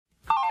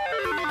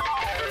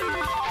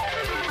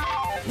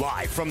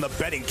Live from the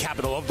betting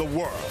capital of the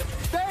world.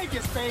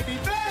 Vegas, baby,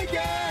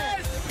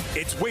 Vegas!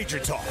 It's Wager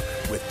Talk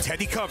with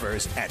Teddy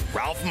Covers and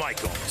Ralph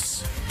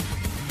Michaels.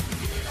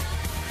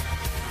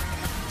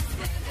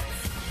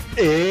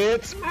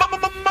 It's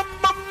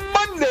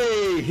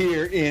Monday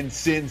here in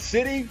Sin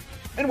City,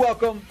 and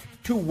welcome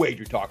to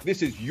Wager Talk.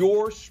 This is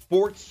your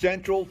Sports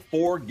Central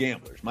for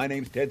gamblers. My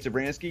name's Ted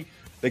Savransky.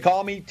 They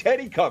call me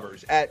Teddy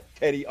Covers at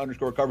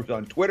Teddy_Covers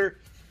on Twitter.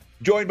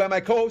 Joined by my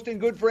co-host and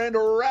good friend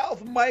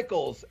Ralph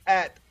Michaels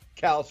at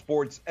Cal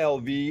Sports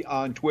LV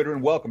on Twitter.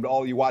 And welcome to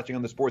all of you watching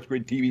on the Sports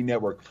Grid TV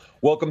network.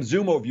 Welcome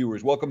Zumo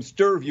viewers. Welcome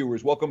Stir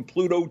viewers. Welcome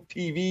Pluto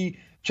TV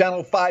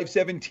Channel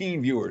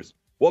 517 viewers.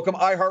 Welcome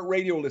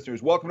iHeartRadio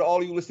listeners. Welcome to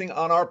all of you listening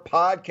on our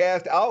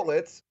podcast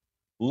outlets.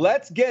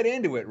 Let's get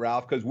into it,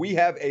 Ralph, because we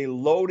have a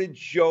loaded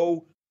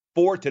show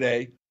for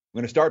today.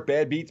 We're going to start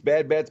bad beats,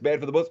 bad bets, bad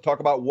for the books, talk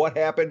about what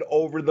happened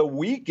over the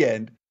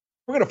weekend.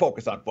 We're going to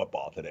focus on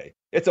football today.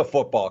 It's a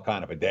football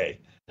kind of a day.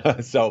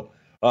 So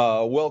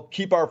we'll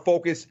keep our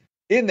focus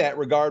in that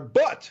regard.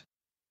 But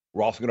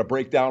we're also going to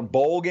break down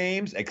bowl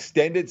games,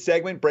 extended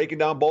segment, breaking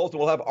down bowls. And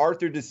we'll have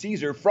Arthur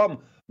DeCesar from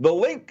the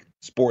Link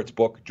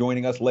Sportsbook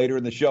joining us later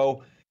in the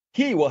show.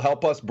 He will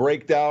help us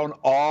break down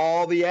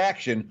all the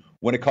action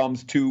when it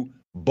comes to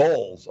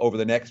bowls over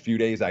the next few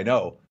days. I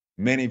know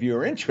many of you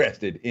are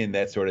interested in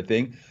that sort of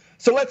thing.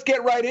 So let's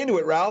get right into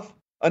it, Ralph.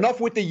 Enough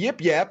with the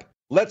yip yap.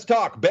 Let's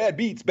talk bad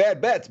beats,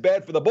 bad bets,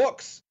 bad for the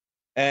books.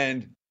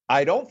 And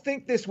I don't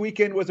think this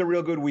weekend was a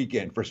real good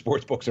weekend for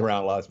sports books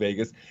around Las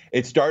Vegas.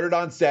 It started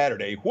on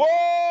Saturday.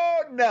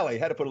 Whoa, Nelly.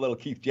 Had to put a little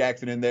Keith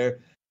Jackson in there.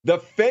 The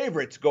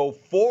favorites go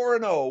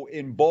 4-0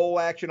 in bowl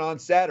action on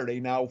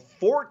Saturday. Now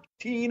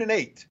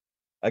 14-8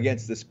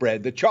 against the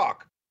spread, the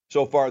chalk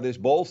so far this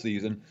bowl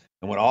season.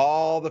 And when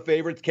all the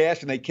favorites cash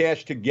and they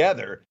cash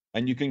together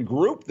and you can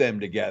group them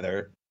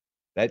together,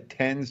 that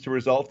tends to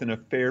result in a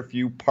fair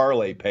few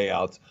parlay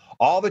payouts.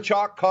 All the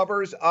chalk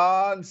covers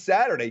on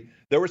Saturday.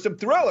 There were some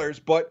thrillers,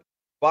 but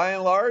by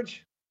and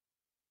large,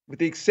 with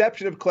the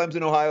exception of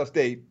Clemson, Ohio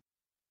State,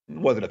 it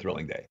wasn't a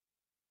thrilling day.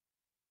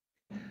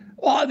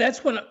 Well,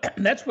 that's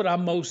what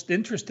I'm most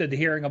interested in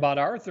hearing about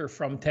Arthur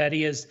from,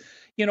 Teddy, is,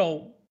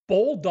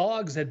 bowl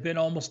dogs had been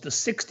almost a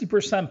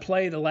 60%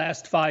 play the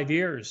last 5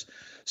 years.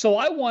 So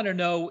I want to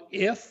know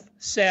if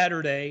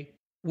Saturday,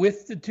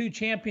 with the two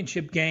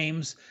championship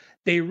games,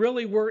 they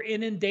really were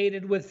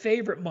inundated with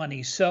favorite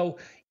money. So,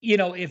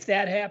 if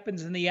that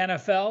happens in the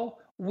NFL,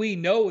 we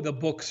know the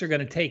books are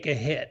going to take a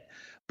hit.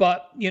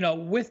 But,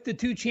 with the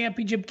two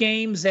championship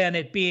games and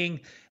it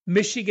being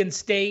Michigan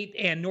State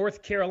and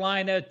North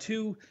Carolina,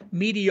 two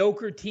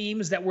mediocre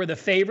teams that were the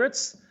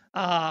favorites,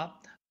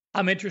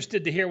 I'm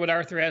interested to hear what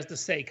Arthur has to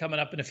say coming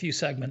up in a few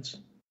segments.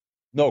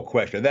 No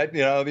question. That,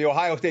 the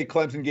Ohio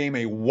State-Clemson game,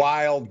 a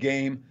wild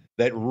game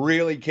that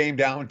really came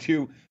down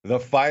to the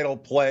final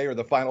play or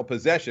the final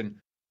possession.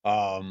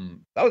 That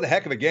was a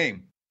heck of a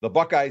game. The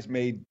Buckeyes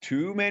made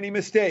too many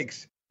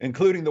mistakes,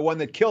 including the one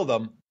that killed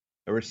them.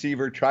 The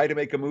receiver tried to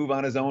make a move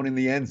on his own in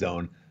the end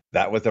zone.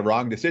 That was the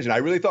wrong decision. I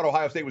really thought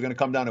Ohio State was going to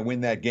come down and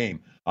win that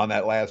game on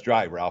that last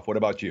drive, Ralph. What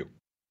about you?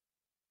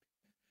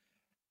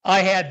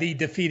 I had the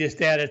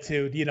defeatist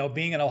attitude,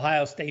 being an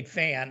Ohio State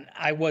fan.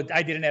 I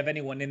didn't have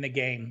anyone in the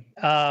game.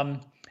 I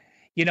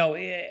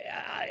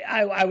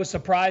was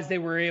surprised they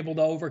were able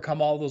to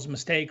overcome all those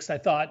mistakes. I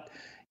thought,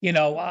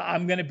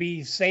 I'm going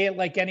to say it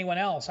like anyone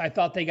else. I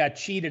thought they got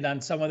cheated on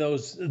some of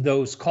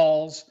those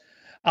calls.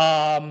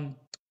 But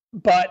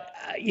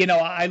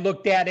I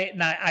looked at it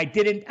and I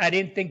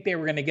didn't think they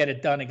were going to get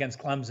it done against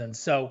Clemson.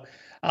 So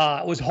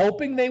I was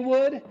hoping they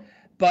would.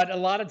 But a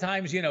lot of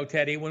times,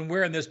 Teddy, when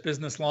we're in this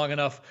business long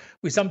enough,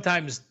 we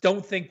sometimes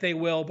don't think they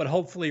will, but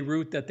hopefully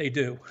root that they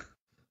do.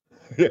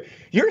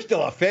 You're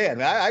still a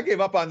fan. I gave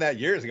up on that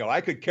years ago.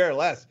 I could care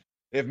less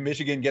if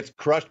Michigan gets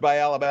crushed by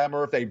Alabama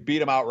or if they beat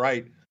them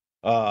outright.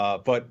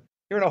 But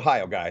you're an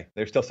Ohio guy.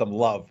 There's still some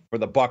love for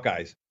the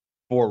Buckeyes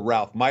for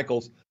Ralph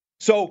Michaels.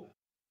 So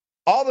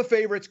all the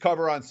favorites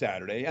cover on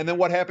Saturday. And then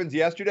what happens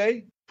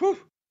yesterday? Whew.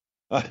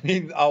 I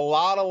mean, a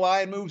lot of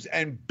line moves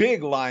and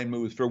big line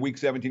moves for Week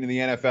 17 in the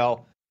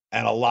NFL.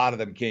 And a lot of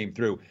them came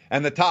through.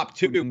 And the top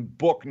two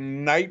book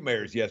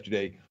nightmares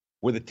yesterday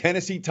were the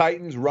Tennessee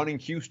Titans running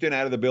Houston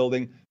out of the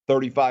building,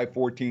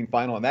 35-14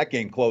 final. And that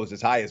game closed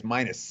as high as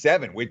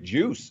 -7 with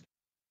juice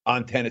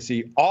on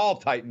Tennessee. All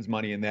Titans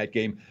money in that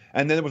game.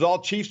 And then it was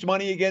all Chiefs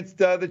money against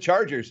the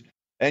Chargers.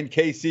 And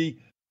KC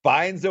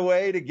finds a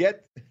way to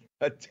get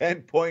a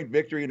 10-point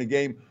victory in a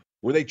game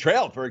where they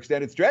trailed for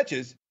extended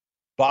stretches.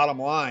 Bottom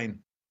line,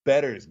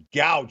 bettors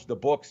gouged the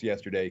books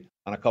yesterday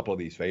on a couple of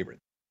these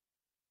favorites.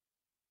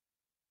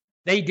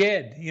 They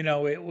did.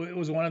 It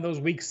was one of those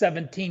Week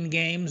 17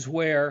 games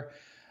where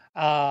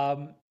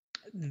the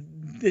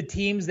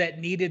teams that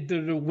needed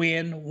to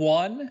win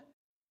won.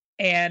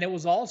 And it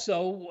was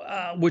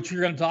also, which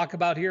you're going to talk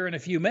about here in a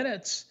few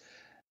minutes,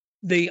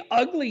 the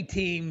ugly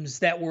teams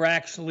that were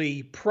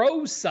actually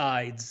pro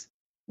sides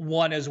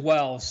won as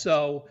well.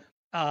 So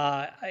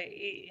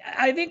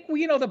I think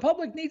the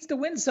public needs to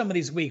win some of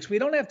these weeks. We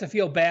don't have to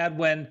feel bad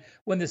when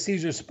the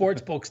Caesars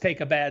sports books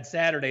take a bad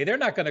Saturday. They're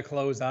not going to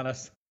close on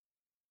us.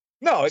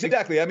 No,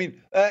 exactly. I mean,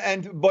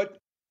 but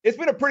it's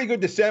been a pretty good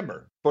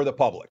December for the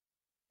public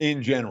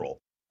in general.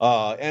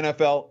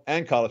 NFL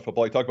and college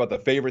football. You talked about the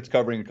favorites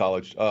covering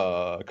college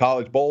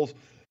bowls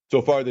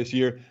so far this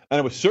year, and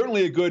it was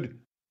certainly a good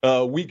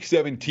week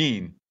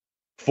 17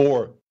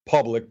 for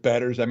public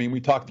bettors. I mean, we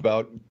talked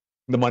about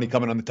the money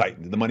coming on the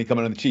Titans, the money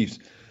coming on the Chiefs.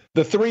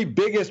 The three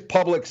biggest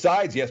public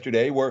sides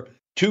yesterday were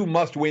two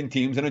must-win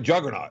teams and a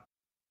juggernaut.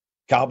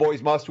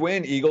 Cowboys must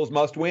win, Eagles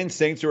must win,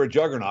 Saints are a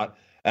juggernaut.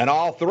 And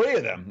all three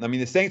of them, I mean,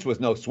 the Saints was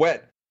no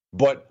sweat,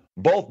 but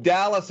both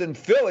Dallas and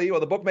Philly, well,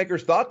 the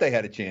bookmakers thought they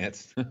had a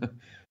chance.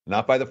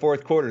 Not by the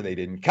fourth quarter, they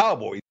didn't.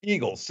 Cowboys,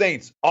 Eagles,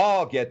 Saints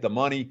all get the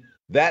money.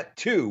 That,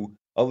 too,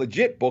 a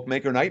legit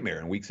bookmaker nightmare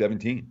in Week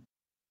 17.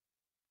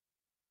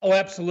 Oh,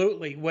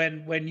 absolutely.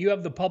 When you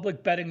have the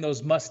public betting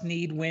those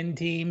must-need win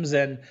teams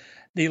and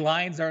the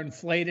lines are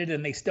inflated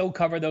and they still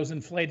cover those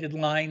inflated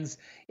lines,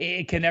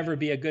 it can never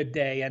be a good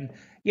day. And,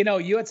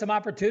 you had some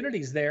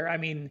opportunities there. I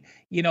mean,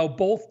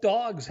 both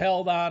dogs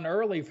held on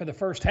early for the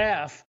first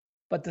half,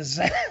 but the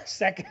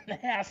second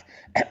half,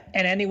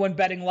 and anyone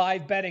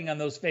live betting on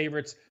those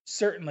favorites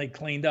certainly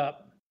cleaned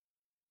up.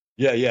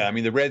 Yeah. I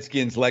mean, the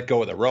Redskins let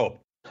go of the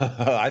rope.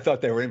 I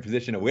thought they were in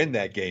position to win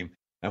that game.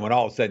 And when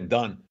all was said and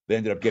done, they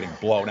ended up getting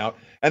blown out.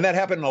 And that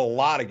happened in a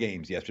lot of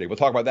games yesterday. We'll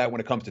talk about that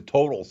when it comes to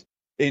totals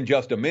in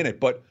just a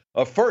minute. But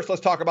first, let's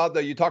talk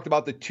about you talked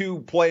about the two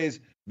plays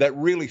that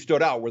really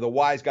stood out where the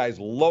wise guys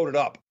loaded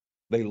up.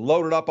 They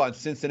loaded up on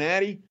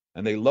Cincinnati,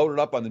 and they loaded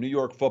up on the New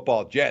York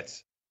Football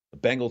Jets. The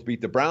Bengals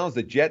beat the Browns.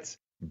 The Jets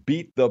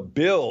beat the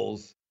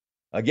Bills.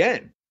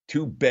 Again,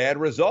 two bad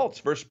results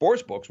for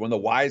sportsbooks when the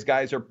wise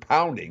guys are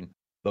pounding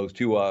those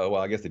two.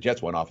 I guess the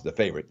Jets went off as a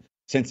favorite.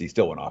 Cincy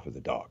still went off as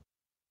a dog.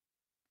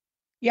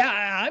 Yeah,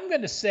 I'm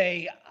going to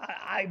say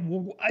I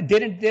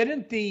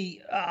didn't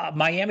the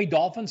Miami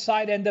Dolphins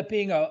side end up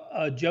being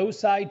a Joe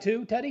side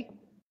too, Teddy?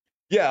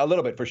 Yeah, a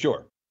little bit for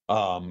sure.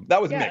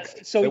 That was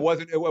mixed. So it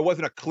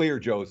wasn't a clear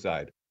Joe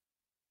side.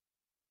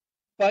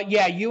 But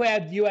yeah, you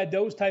had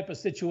those type of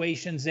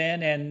situations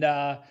in, and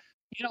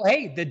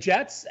hey, the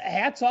Jets.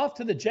 Hats off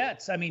to the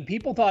Jets. I mean,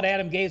 people thought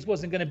Adam Gase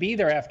wasn't going to be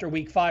there after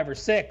week 5 or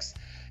 6.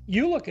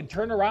 You look and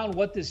turn around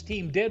what this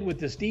team did with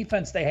this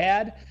defense they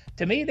had.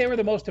 To me, they were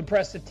the most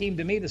impressive team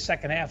to me the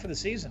second half of the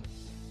season.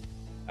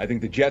 I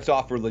think the Jets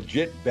offer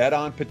legit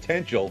bet-on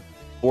potential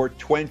for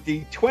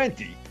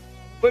 2020.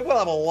 But we'll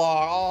have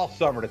all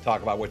summer to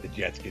talk about what the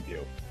Jets can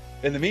do.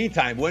 In the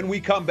meantime, when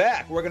we come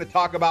back, we're going to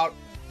talk about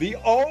the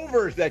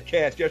overs that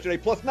cashed yesterday,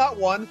 plus not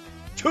one,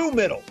 two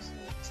middles.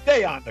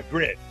 Stay on the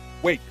grid.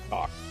 Wait to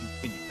talk.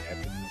 Continue.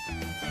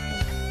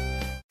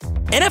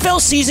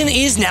 NFL season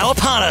is now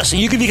upon us,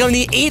 and you can become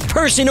the 8th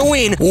person to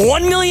win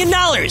 $1 million in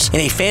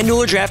a FanDuel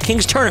or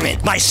DraftKings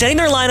tournament by setting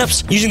their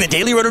lineups using the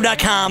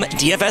DailyRoto.com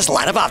DFS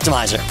lineup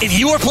optimizer. If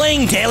you are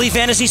playing daily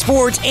fantasy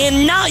sports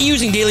and not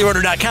using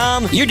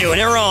DailyRoto.com, you're doing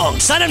it wrong.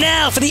 Sign up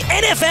now for the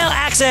NFL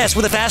access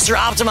with a faster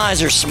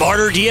optimizer,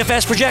 smarter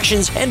DFS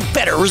projections, and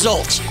better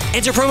results.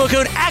 Enter promo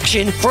code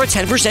ACTION for a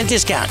 10%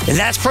 discount.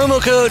 That's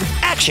promo code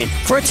ACTION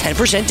for a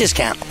 10%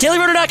 discount.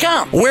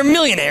 DailyRoto.com, where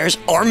millionaires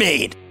are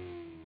made.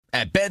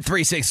 At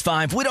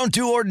Bet365, we don't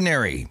do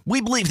ordinary. We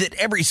believe that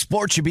every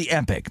sport should be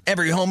epic.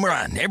 Every home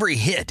run, every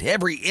hit,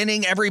 every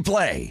inning, every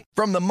play.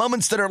 From the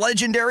moments that are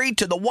legendary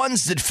to the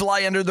ones that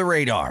fly under the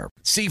radar.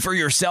 See for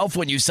yourself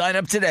when you sign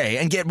up today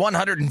and get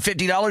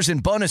 $150 in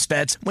bonus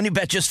bets when you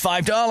bet just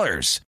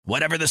 $5.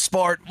 Whatever the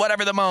sport,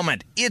 whatever the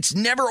moment, it's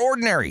never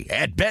ordinary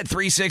at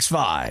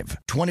Bet365.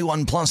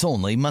 21 plus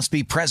only. Must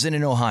be present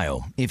in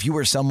Ohio. If you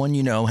or someone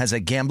you know has a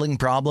gambling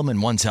problem and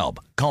wants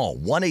help, call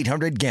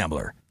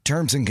 1-800-GAMBLER.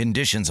 Terms and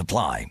conditions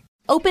apply.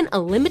 Open a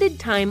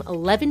limited-time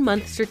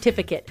 11-month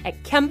certificate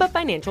at Kemba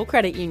Financial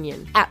Credit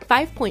Union. At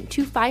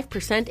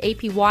 5.25%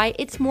 APY,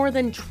 it's more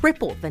than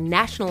triple the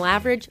national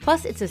average,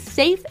 plus it's a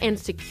safe and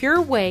secure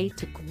way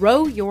to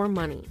grow your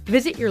money.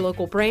 Visit your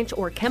local branch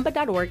or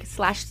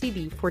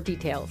kemba.org/CD for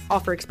details.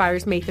 Offer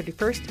expires May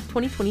 31st,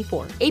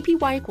 2024.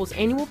 APY equals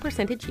annual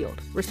percentage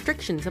yield.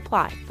 Restrictions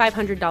apply.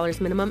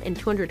 $500 minimum and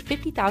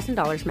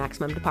 $250,000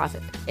 maximum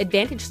deposit.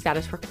 Advantage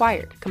status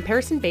required.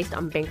 Comparison based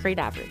on bank rate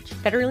average.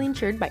 Federally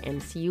insured by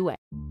NCUA.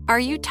 Are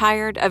you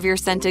tired of your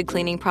scented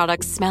cleaning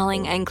products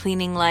smelling and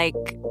cleaning like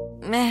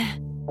meh?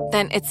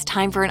 Then it's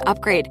time for an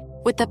upgrade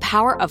with the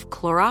power of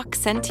Clorox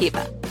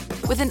Scentiva.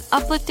 With an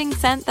uplifting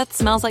scent that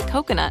smells like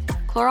coconut,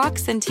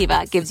 Clorox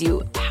Scentiva gives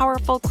you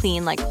powerful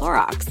clean like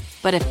Clorox,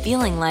 but a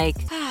feeling like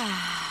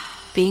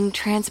being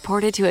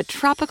transported to a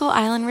tropical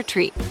island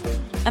retreat.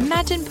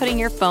 Imagine putting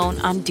your phone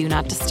on Do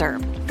Not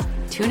Disturb,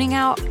 tuning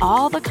out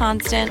all the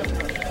constant,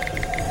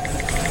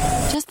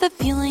 just the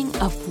feeling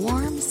of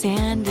warm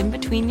sand in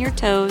between your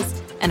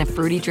toes and a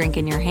fruity drink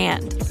in your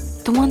hand.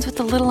 The ones with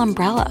the little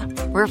umbrella.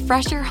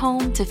 Refresh your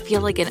home to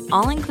feel like an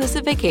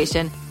all-inclusive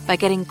vacation by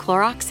getting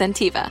Clorox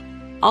Scentiva.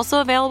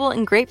 Also available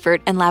in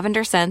grapefruit and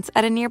lavender scents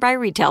at a nearby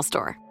retail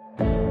store.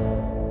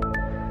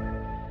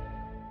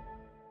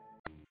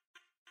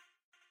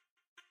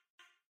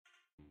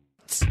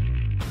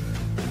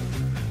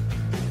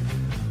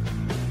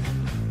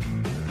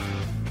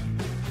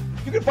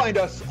 You can find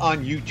us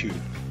on YouTube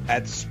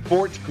at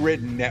Sports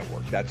Grid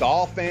Network. That's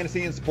all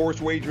fantasy and sports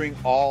wagering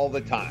all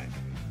the time.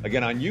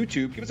 Again, on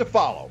YouTube, give us a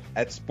follow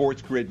at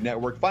Sports Grid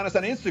Network. Find us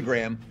on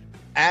Instagram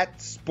at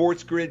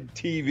Sports Grid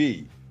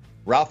TV.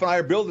 Ralph and I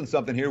are building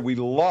something here. We'd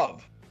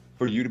love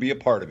for you to be a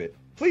part of it.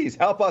 Please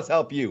help us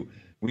help you.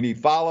 We need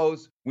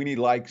follows, we need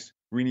likes,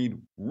 we need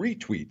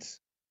retweets,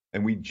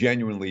 and we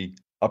genuinely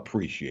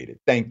appreciate it.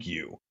 Thank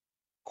you.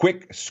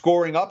 Quick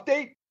scoring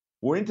update.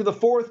 We're into the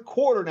fourth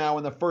quarter now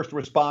in the First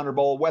Responder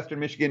Bowl. Western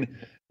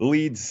Michigan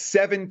leads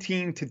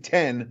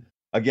 17-10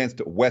 against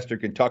Western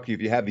Kentucky.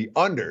 If you have the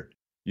under,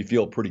 you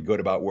feel pretty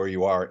good about where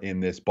you are in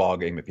this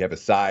ballgame. If you have a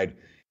side,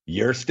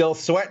 you're still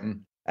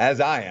sweating,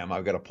 as I am.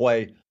 I've got to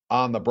play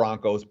on the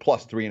Broncos,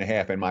 plus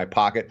 3.5 in my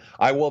pocket.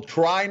 I will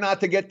try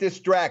not to get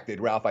distracted,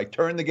 Ralph. I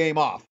turn the game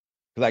off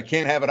because I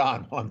can't have it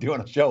on while I'm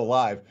doing a show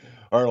live,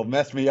 or it'll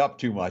mess me up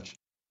too much.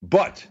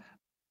 But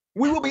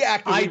we will be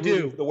actively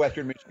rooting for the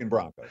Western Michigan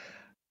Broncos.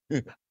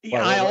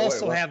 I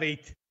also have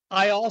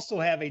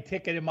a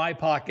ticket in my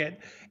pocket,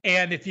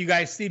 and if you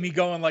guys see me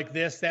going like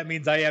this, that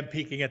means I am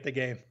peeking at the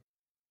game.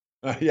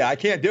 Yeah, I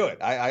can't do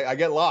it. I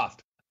get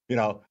lost,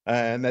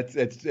 and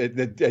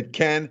it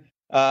can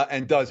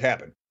and does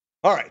happen.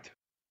 All right.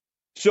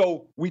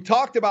 So we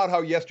talked about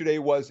how yesterday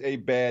was a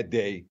bad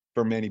day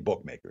for many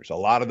bookmakers. A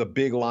lot of the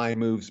big line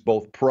moves,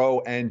 both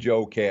pro and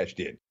Joe, cashed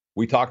in.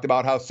 We talked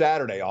about how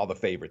Saturday all the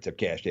favorites have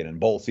cashed in, and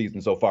bowl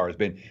season so far has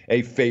been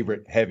a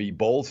favorite-heavy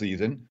bowl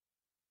season.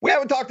 We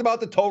haven't talked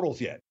about the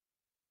totals yet.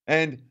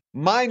 And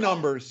my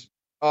numbers,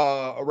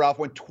 Ralph,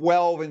 went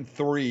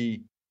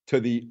 12-3 to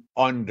the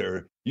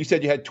under. You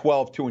said you had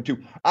 12,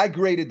 2-2. I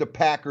graded the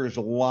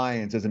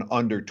Packers-Lions as an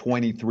under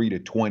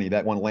 23-20.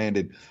 That one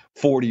landed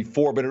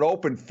 44, but it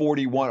opened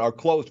 41 or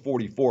closed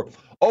 44,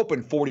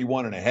 opened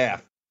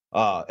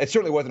 41.5. It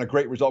certainly wasn't a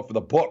great result for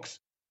the books,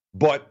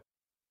 but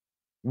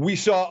we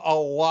saw a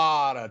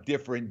lot of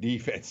different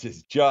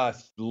defenses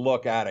just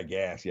look out of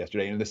gas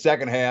yesterday. In the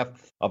second half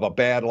of a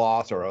bad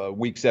loss or a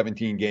Week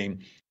 17 game,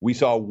 we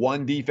saw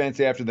one defense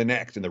after the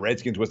next, and the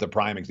Redskins was the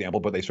prime example,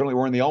 but they certainly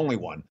weren't the only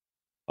one,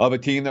 of a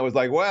team that was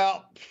like,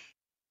 well,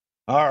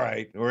 all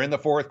right, we're in the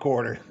fourth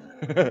quarter.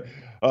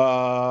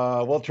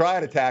 We'll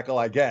try to tackle,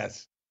 I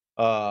guess.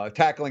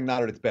 Tackling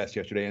not at its best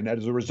yesterday, and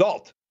as a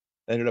result,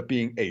 ended up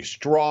being a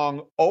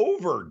strong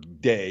over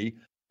day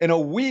in a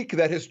week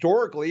that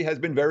historically has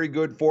been very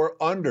good for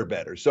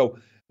underbettors. So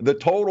the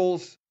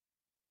totals,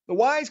 the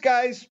wise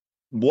guys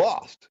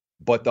lost,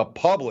 but the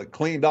public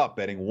cleaned up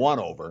betting one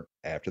over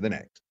after the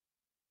next.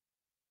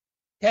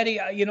 Teddy,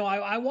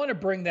 I want to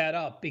bring that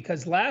up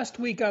because last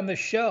week on the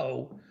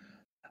show,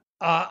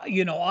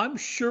 I'm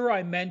sure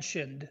I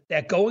mentioned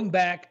that going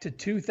back to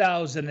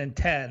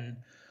 2010,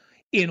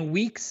 in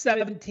Week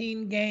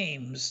 17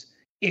 games,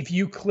 if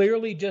you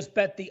clearly just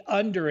bet the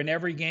under in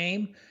every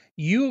game,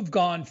 you've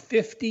gone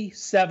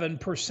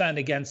 57%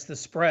 against the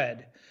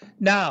spread.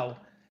 Now,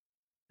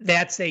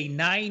 that's a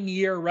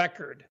 9-year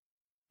record.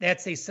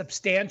 That's a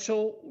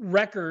substantial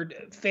record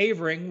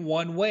favoring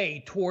one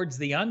way towards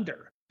the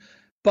under.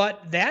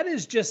 But that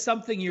is just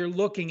something you're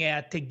looking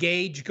at to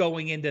gauge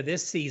going into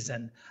this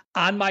season.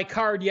 On my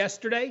card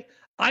yesterday,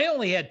 I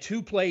only had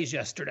 2 plays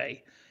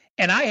yesterday,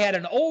 and I had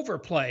an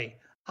overplay.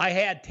 I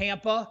had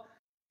Tampa,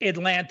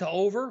 Atlanta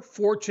over,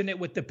 fortunate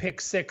with the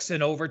pick 6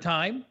 in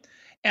overtime,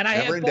 and I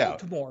had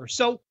Baltimore.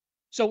 So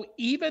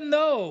even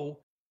though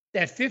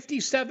that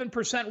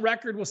 57%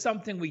 record was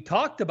something we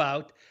talked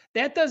about,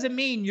 that doesn't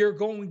mean you're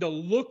going to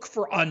look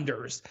for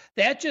unders.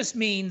 That just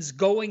means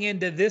going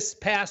into this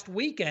past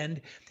weekend,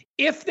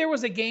 if there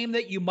was a game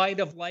that you might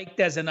have liked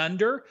as an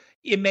under,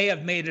 it may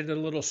have made it a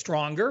little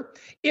stronger.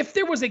 If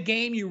there was a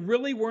game you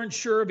really weren't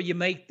sure, but you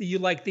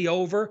like the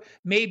over,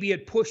 maybe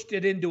it pushed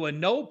it into a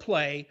no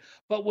play.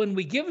 But when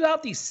we give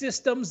out these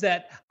systems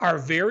that are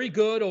very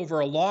good over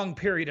a long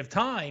period of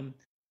time,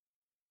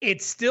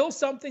 it's still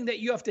something that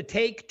you have to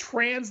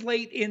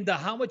translate into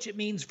how much it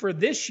means for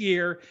this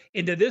year,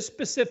 into this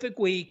specific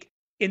week,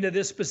 into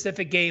this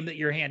specific game that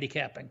you're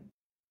handicapping.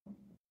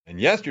 And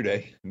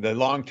yesterday, the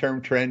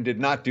long-term trend did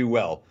not do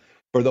well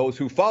for those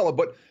who follow,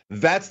 but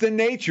that's the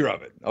nature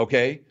of it,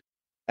 okay?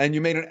 And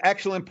you made an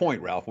excellent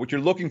point, Ralph. What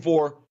you're looking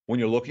for when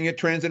you're looking at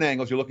trends and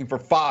angles, you're looking for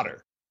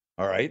fodder,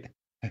 all right?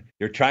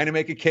 You're trying to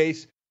make a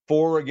case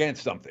for or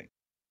against something.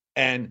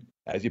 And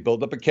as you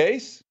build up a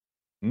case,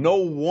 no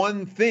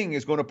one thing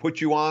is going to put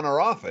you on or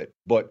off it.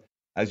 But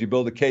as you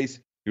build a case,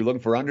 you're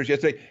looking for unders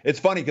yesterday. It's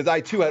funny because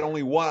I had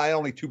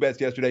only 2 bets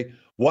yesterday.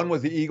 One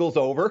was the Eagles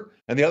over,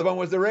 and the other one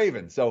was the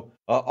Ravens. So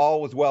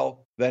all was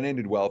well that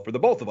ended well for the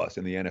both of us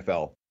in the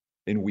NFL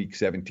in Week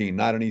 17.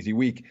 Not an easy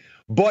week.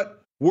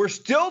 But we're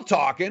still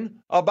talking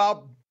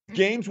about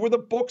games where the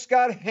books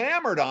got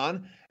hammered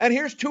on. And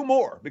here's 2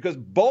 more, because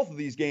both of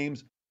these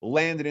games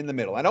landed in the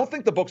middle. I don't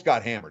think the books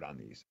got hammered on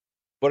these,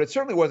 but it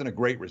certainly wasn't a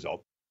great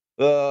result.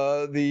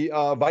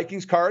 The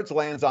Vikings Cards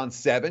lands on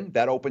 7.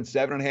 That opened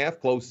 7.5,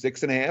 closed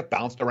 6.5,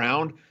 bounced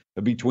around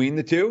between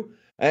the two.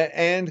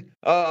 The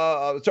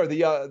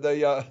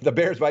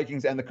Bears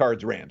Vikings and the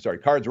Cards Rams.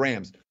 Cards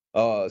Rams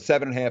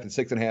 7.5 and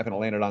 6.5, and it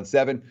landed on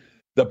 7.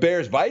 the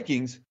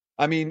Bears-Vikings,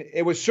 I mean,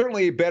 it was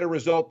certainly a better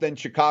result than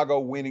Chicago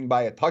winning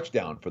by a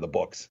touchdown for the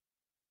books.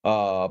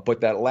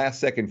 But that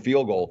last-second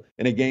field goal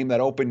in a game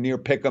that opened near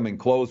Pick'em and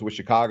closed with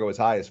Chicago as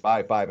high as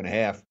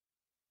 5.5,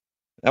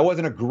 that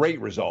wasn't a great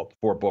result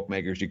for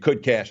bookmakers. You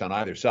could cash on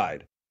either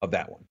side of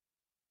that one.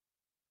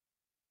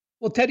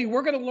 Well, Teddy,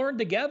 we're going to learn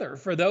together.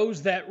 For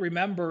those that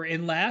remember,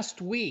 in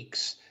last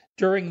week's,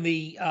 during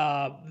the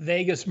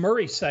Vegas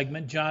Murray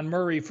segment, John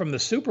Murray from the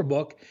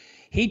Superbook,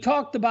 he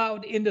talked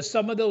about into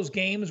some of those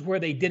games where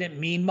they didn't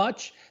mean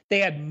much.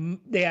 They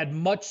had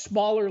much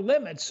smaller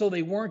limits, so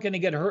they weren't going to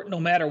get hurt no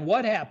matter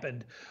what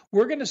happened.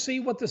 We're going to see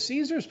what the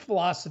Caesars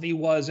philosophy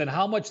was and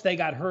how much they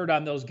got hurt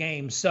on those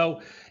games.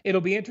 So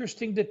it'll be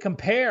interesting to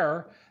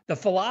compare the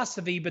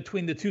philosophy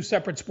between the two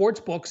separate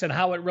sports books and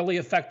how it really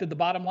affected the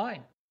bottom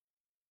line.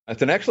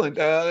 That's an excellent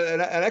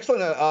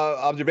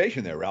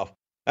observation there, Ralph.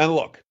 And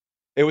look,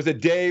 it was a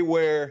day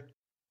where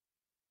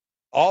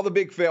all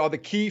the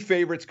key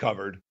favorites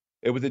covered.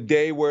 It was a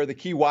day where the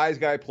key wise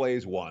guy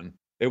plays won.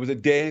 It was a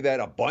day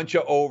that a bunch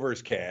of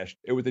overs cashed.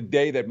 It was a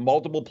day that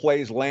multiple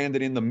plays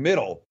landed in the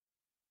middle.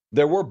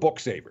 There were book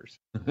savers,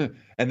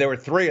 and there were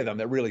three of them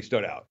that really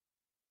stood out.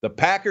 The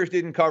Packers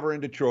didn't cover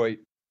in Detroit.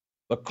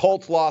 The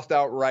Colts lost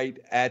outright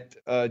at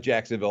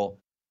Jacksonville.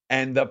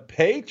 And the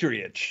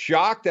Patriots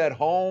shocked at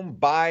home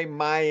by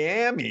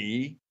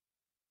Miami.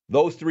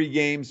 Those three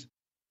games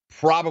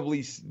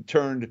probably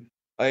turned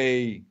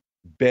a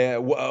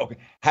bad.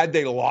 Had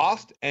they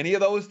lost any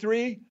of those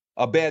three,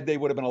 a bad day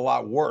would have been a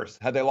lot worse.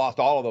 Had they lost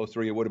all of those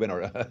three, it would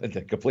have been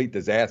a complete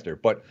disaster.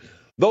 But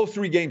those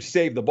three games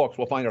saved the books.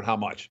 We'll find out how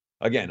much,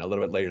 again, a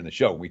little bit later in the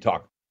show when we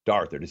talk to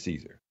Arthur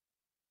DeCesar.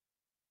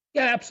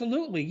 Yeah,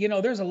 absolutely. You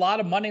know, there's a lot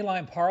of money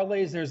line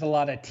parlays. There's a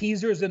lot of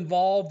teasers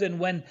involved. And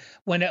when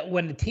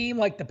a team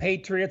like the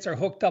Patriots are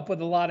hooked up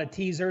with a lot of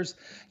teasers,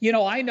 you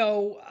know, I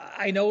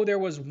know there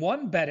was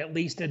one bet, at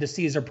least at a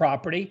Caesar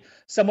property.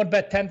 Someone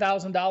bet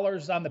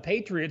 $10,000 on the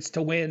Patriots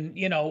to win,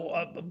 you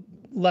know,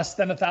 less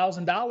than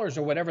 $1,000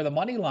 or whatever the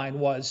money line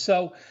was.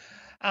 So,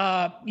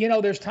 you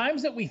know, there's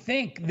times that we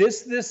think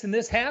this, and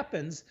this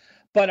happens,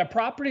 but a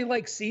property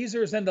like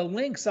Caesars and the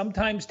Link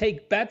sometimes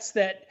take bets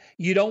that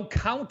you don't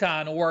count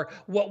on or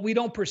what we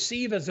don't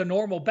perceive as a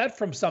normal bet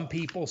from some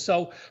people.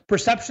 So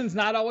perception's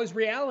not always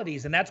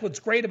realities. And that's what's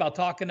great about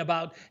talking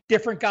about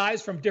different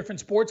guys from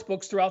different sports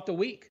books throughout the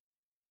week.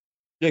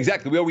 Yeah,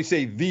 exactly. We always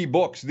say the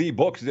books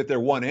as if they're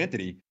one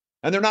entity,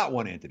 and they're not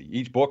one entity.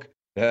 Each book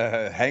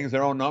hangs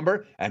their own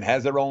number and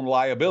has their own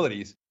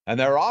liabilities. And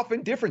there are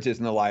often differences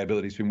in the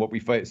liabilities between what we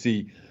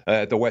see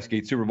at the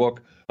Westgate Superbook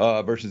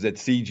versus at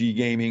CG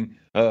Gaming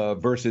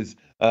versus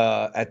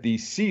at the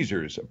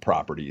Caesars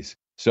properties.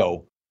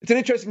 So it's an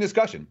interesting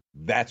discussion.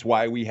 That's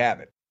why we have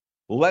it.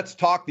 Let's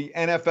talk the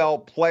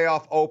NFL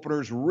playoff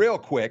openers real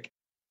quick.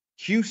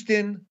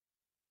 Houston,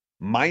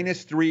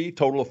 -3,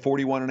 total of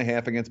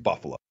 41.5 against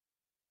Buffalo.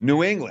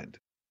 New England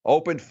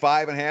opened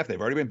 5.5. They've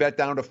already been bet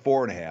down to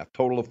 4.5,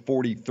 total of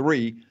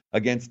 43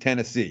 against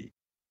Tennessee.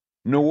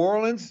 New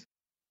Orleans,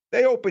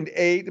 they opened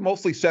 8,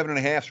 mostly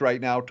 7.5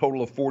 right now,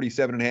 total of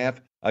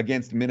 47.5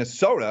 against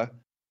Minnesota.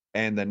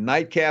 And the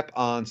nightcap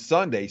on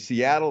Sunday,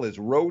 Seattle is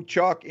road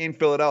chalk in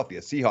Philadelphia.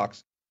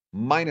 Seahawks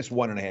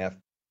 -1.5,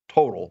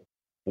 total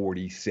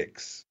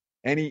 46.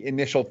 Any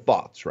initial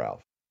thoughts, Ralph?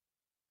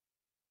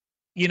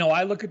 You know,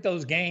 I look at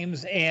those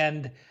games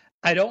and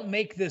I don't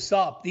make this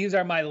up. These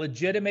are my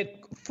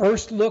legitimate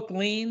first look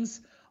leans.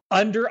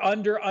 Under.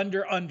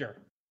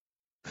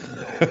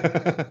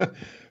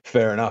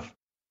 Fair enough.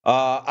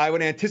 I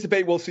would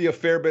anticipate we'll see a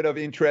fair bit of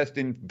interest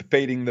in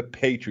fading the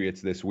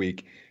Patriots this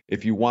week.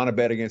 If you want to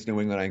bet against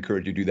New England, I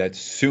encourage you to do that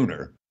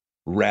sooner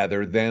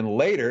rather than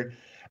later.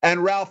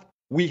 And Ralph,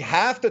 we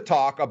have to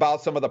talk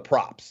about some of the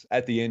props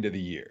at the end of the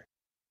year.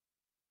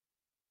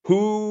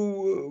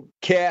 Who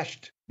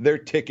cashed their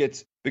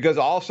tickets? Because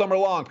all summer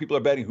long, people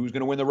are betting who's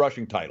going to win the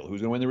rushing title, who's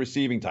going to win the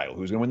receiving title,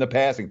 who's going to win the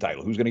passing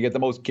title, who's going to get the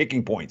most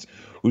kicking points,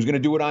 who's going to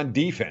do it on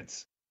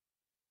defense.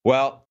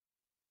 Well,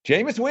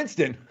 Jameis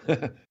Winston,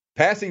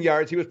 passing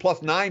yards, he was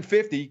plus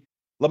 950.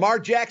 Lamar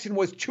Jackson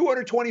was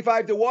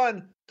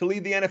 225-1 to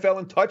lead the NFL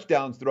in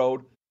touchdowns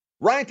thrown.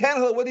 Ryan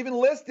Tannehill wasn't even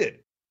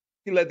listed.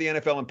 He led the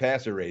NFL in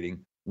passer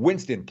rating.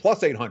 Winston,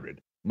 plus 800,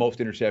 most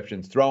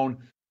interceptions thrown.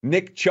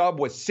 Nick Chubb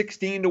was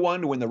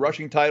 16-1 to win the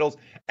rushing titles.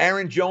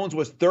 Aaron Jones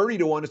was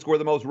 30-1 to score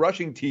the most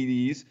rushing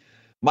TDs.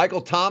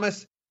 Michael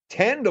Thomas,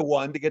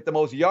 10-1 to get the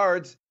most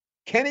yards.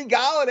 Kenny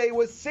Golladay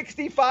was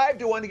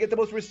 65-1 to get the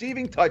most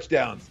receiving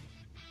touchdowns.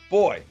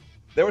 Boy,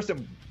 there was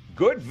some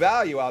good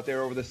value out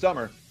there over the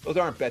summer. Those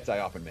aren't bets I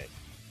often make.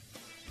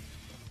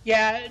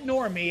 Yeah,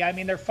 nor me. I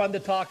mean, they're fun to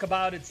talk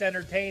about. It's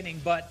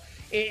entertaining, but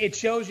it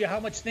shows you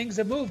how much things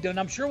have moved. And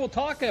I'm sure we'll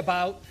talk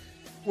about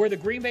where the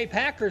Green Bay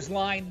Packers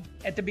line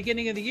at the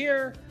beginning of the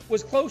year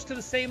was close to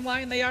the same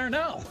line they are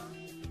now.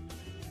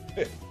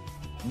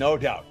 No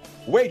doubt.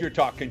 Wager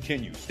Talk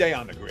continues. Stay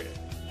on the grid.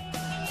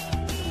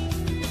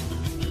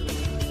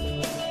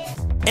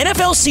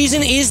 NFL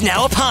season is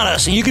now upon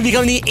us, and you can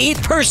become the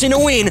 8th person to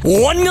win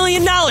 $1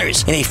 million in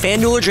a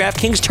FanDuel or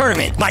DraftKings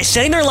tournament by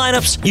setting their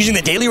lineups using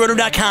the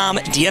DailyRoto.com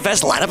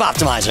DFS lineup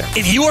optimizer.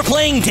 If you are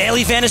playing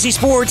daily fantasy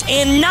sports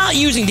and not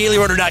using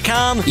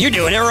DailyRoto.com, you're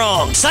doing it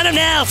wrong. Sign up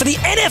now for the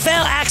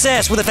NFL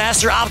access with a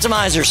faster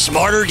optimizer,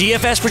 smarter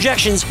DFS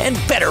projections, and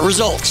better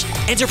results.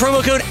 Enter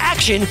promo code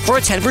ACTION for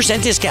a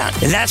 10% discount.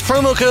 That's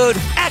promo code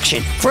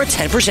ACTION for a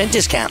 10%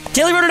 discount.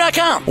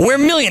 DailyRoto.com, where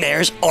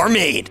millionaires are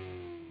made.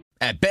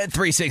 At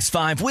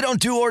Bet365, we don't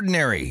do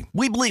ordinary.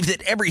 We believe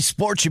that every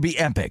sport should be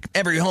epic.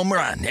 Every home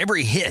run,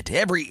 every hit,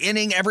 every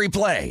inning, every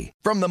play.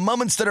 From the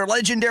moments that are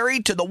legendary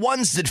to the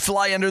ones that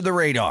fly under the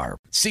radar.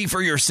 See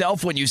for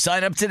yourself when you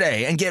sign up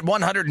today and get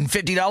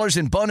 $150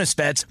 in bonus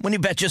bets when you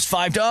bet just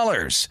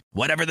 $5.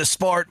 Whatever the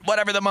sport,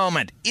 whatever the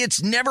moment,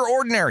 it's never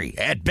ordinary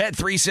at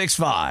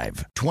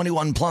Bet365.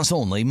 21 plus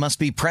only. Must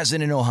be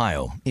present in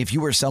Ohio. If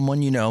you or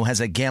someone you know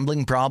has a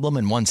gambling problem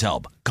and wants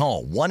help,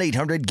 call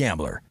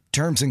 1-800-GAMBLER.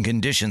 Terms and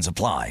conditions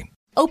apply.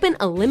 Open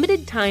a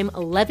limited-time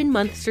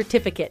 11-month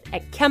certificate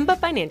at Kemba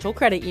Financial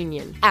Credit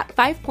Union. At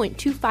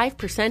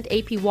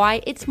 5.25%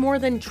 APY, it's more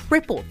than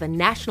triple the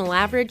national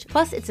average,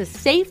 plus it's a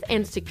safe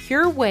and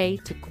secure way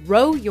to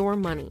grow your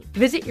money.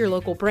 Visit your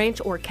local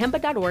branch or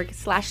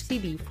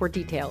kemba.org/cb for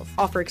details.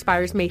 Offer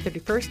expires May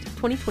 31st,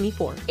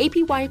 2024.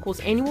 APY equals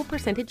annual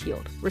percentage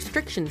yield.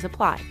 Restrictions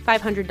apply.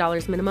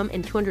 $500 minimum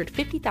and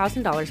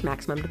 $250,000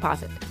 maximum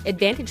deposit.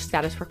 Advantage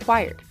status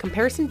required.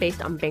 Comparison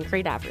based on bank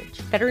rate average.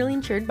 Federally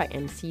insured by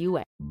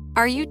NCUA.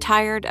 Are you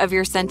tired of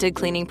your scented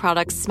cleaning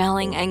products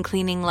smelling and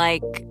cleaning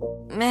like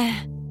meh?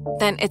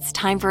 Then it's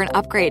time for an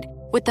upgrade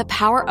with the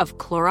power of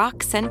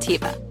Clorox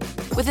Scentiva.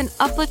 With an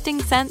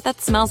uplifting scent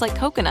that smells like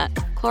coconut,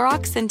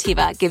 Clorox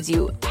Scentiva gives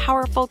you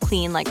powerful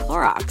clean like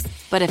Clorox,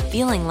 but a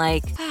feeling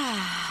like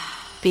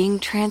being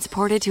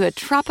transported to a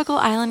tropical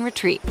island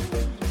retreat.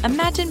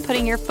 Imagine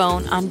putting your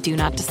phone on Do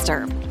Not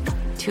Disturb,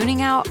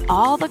 tuning out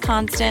all the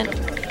constant,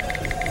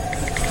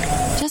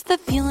 just the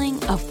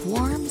feeling of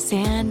warm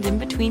sand in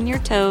between your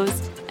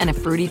toes and a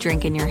fruity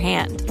drink in your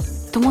hand.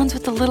 The ones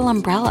with the little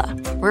umbrella.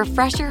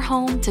 Refresh your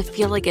home to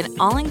feel like an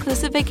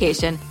all-inclusive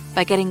vacation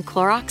by getting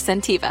Clorox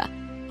Scentiva.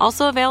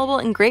 Also available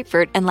in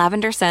grapefruit and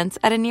lavender scents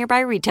at a nearby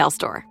retail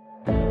store.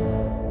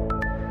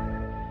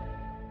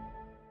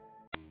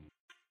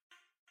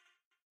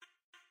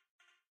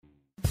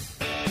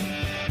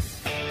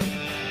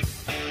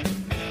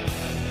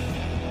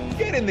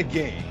 Get in the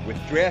game with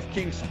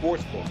DraftKings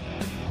Sportsbook,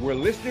 where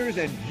listeners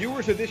and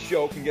viewers of this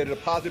show can get a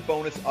deposit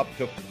bonus up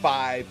to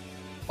 $500.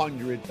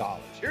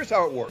 Here's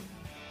how it works.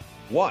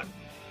 1,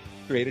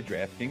 create a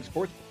DraftKings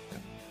Sportsbook.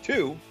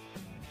 2,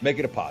 make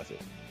a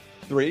deposit.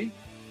 3,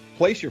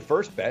 place your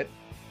first bet,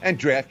 and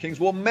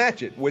DraftKings will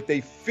match it with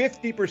a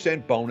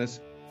 50% bonus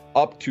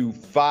up to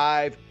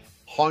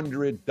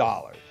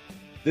 $500.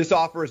 This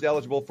offer is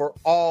eligible for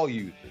all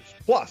users.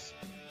 Plus,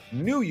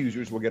 new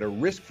users will get a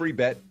risk-free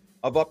bet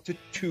of up to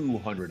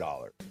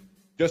 $200.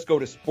 Just go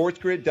to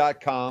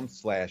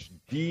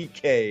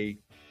sportsgrid.com/DK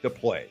to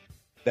play.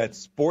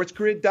 That's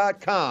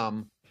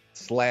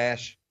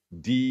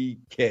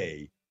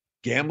sportsgrid.com/DK.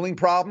 Gambling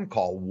problem?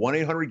 Call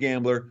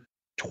 1-800-GAMBLER.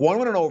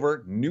 21 and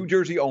over, New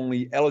Jersey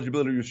only.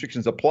 Eligibility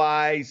restrictions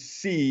apply.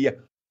 See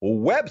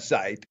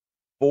website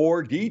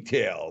for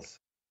details.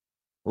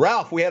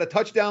 Ralph, we had a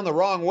touchdown the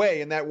wrong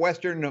way in that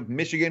Western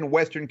Michigan,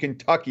 Western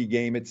Kentucky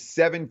game. It's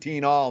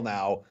 17-all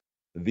now.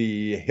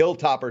 The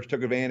Hilltoppers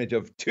took advantage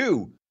of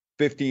 2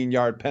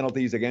 15-yard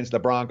penalties against the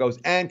Broncos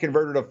and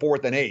converted a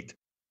 4th and 8.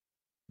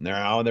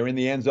 Now they're in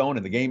the end zone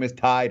and the game is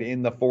tied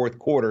in the fourth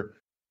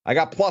quarter. I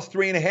got plus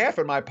 3.5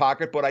 in my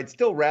pocket, but I'd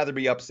still rather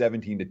be up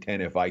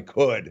 17-10 if I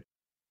could.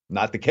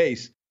 Not the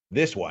case.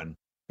 This one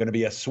going to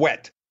be a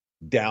sweat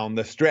down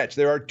the stretch.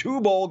 There are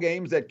 2 bowl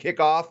games that kick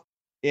off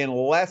in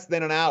less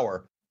than an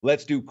hour.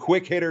 Let's do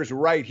quick hitters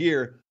right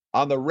here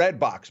on the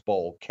Redbox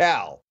Bowl.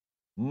 Cal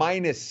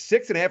minus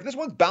 6.5. This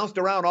one's bounced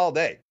around all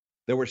day.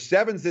 There were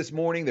 7s this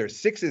morning.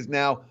 There's 6s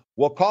now.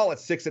 We'll call it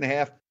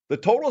 6.5. The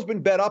total's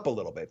been bet up a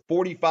little bit,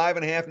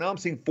 45.5. Now I'm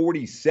seeing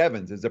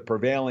 47s as a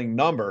prevailing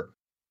number.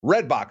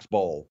 Redbox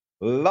Bowl,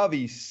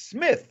 Lovie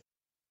Smith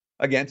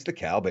against the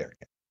Cal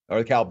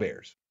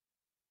Bears.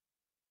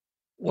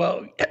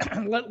 Well,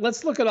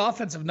 let's look at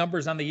offensive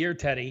numbers on the year,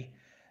 Teddy.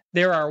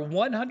 There are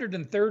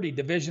 130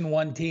 Division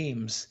I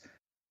teams.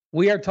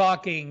 We are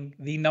talking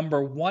the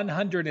number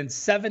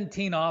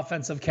 117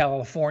 offense of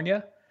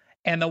California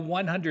and the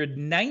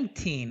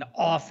 119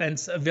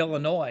 offense of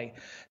Illinois.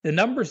 The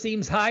number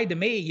seems high to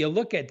me. You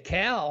look at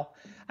Cal.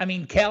 I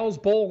mean, Cal's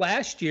bowl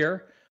last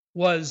year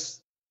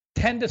was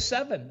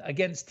 10-7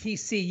 against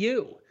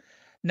TCU.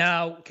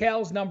 Now,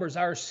 Cal's numbers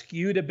are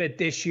skewed a bit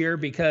this year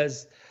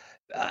because,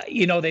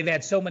 they've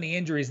had so many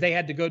injuries. They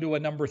had to go to a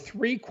number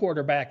 3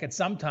 quarterback at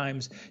some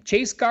times.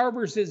 Chase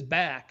Garbers is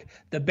back.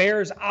 The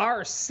Bears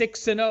are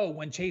 6-0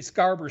 when Chase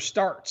Garber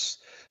starts.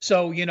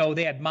 So,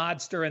 they had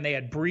Modster and they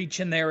had Breach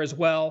in there as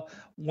well.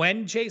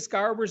 When Chase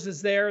Garbers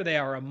is there, they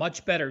are a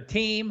much better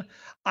team.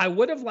 I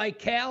would have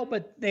liked Cal,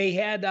 but they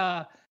had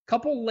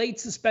couple late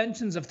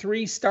suspensions of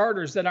 3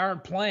 starters that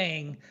aren't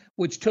playing,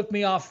 which took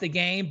me off the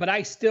game, but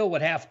I still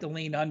would have to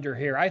lean under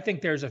here. I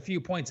think there's a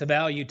few points of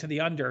value to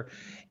the under.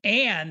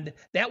 And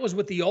that was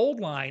with the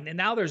old line. And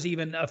now there's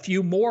even a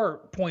few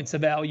more points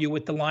of value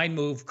with the line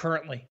move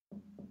currently.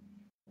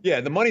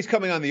 Yeah, the money's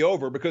coming on the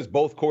over because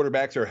both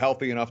quarterbacks are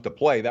healthy enough to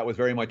play. That was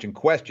very much in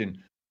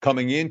question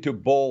coming into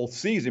bowl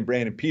season.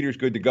 Brandon Peters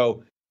good to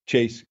go.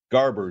 Chase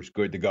Garber's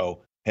good to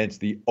go. Hence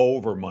the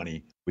over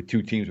money with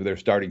 2 teams with their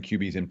starting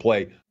QBs in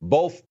play.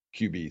 Both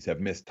QBs have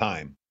missed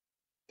time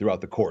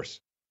throughout the course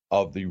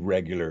of the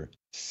regular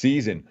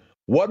season.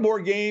 One more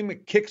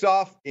game kicks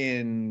off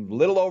in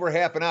little over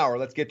half an hour.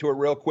 Let's get to it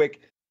real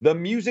quick. The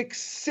Music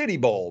City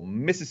Bowl,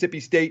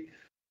 Mississippi State,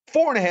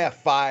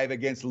 4.5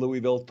 against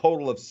Louisville,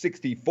 total of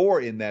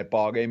 64 in that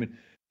ballgame. And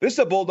this is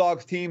a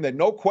Bulldogs team that,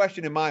 no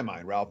question in my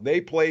mind, Ralph,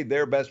 they played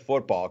their best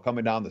football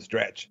coming down the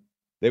stretch.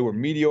 They were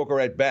mediocre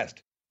at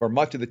best for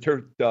much of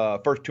the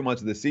first 2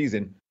 months of the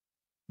season.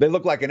 They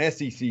look like an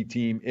SEC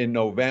team in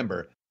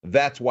November.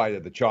 That's why they're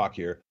the chalk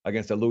here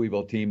against a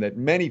Louisville team that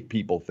many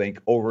people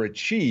think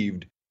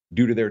overachieved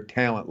due to their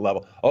talent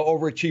level,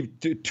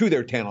 overachieved to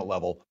their talent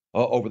level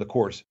over the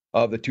course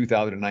of the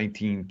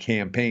 2019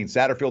 campaign.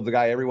 Satterfield's the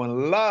guy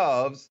everyone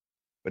loves,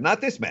 but not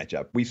this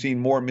matchup. We've seen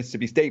more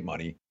Mississippi State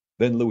money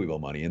than Louisville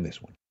money in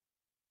this one.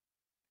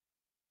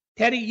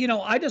 Teddy,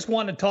 I just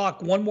want to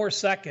talk one more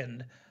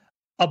second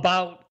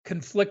about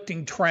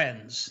conflicting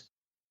trends.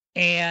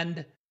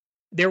 And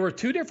there were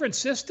 2 different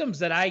systems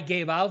that I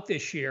gave out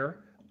this year.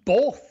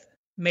 Both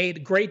made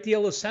a great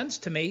deal of sense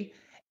to me,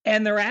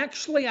 and they're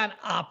actually on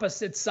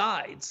opposite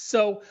sides.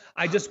 So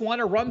I just want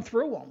to run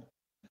through them.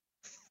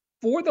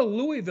 For the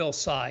Louisville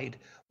side,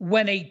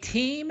 when a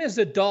team is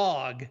a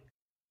dog,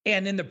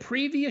 and in the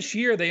previous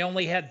year they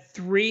only had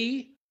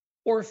 3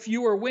 or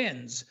fewer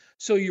wins,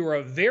 so you were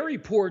a very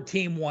poor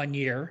team one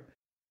year,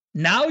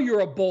 now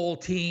you're a bowl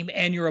team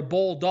and you're a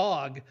bowl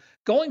dog.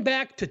 Going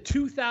back to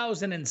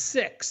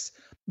 2006,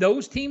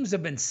 those teams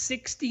have been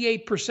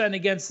 68%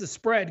 against the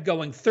spread,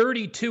 going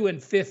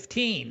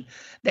 32-15.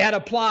 That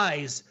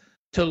applies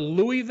to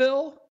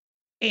Louisville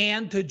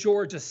and to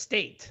Georgia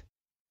State.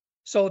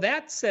 So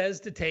that says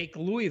to take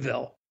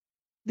Louisville.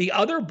 The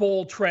other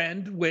bowl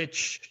trend,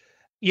 which,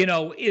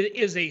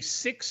 is a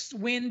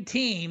 6-win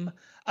team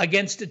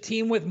against a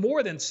team with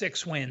more than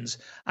 6 wins.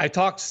 I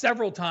talked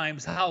several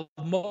times how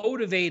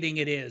motivating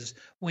it is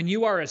when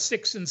you are a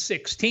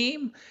 6-6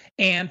 team,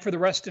 and for the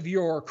rest of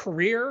your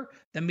career,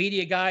 the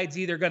media guide's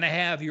either going to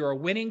have you're a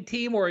winning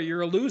team or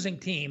you're a losing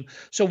team.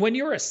 So when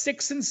you're a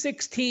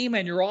 6-6 team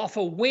and you're off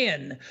a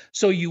win,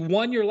 so you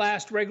won your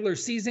last regular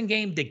season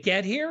game to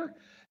get here,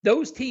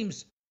 those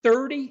teams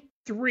 33-10,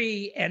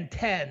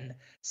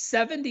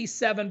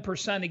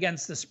 77%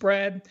 against the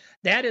spread.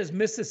 That is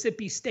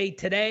Mississippi State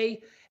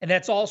today. And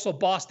that's also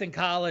Boston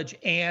College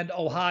and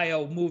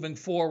Ohio moving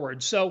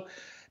forward. So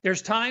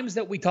there's times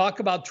that we talk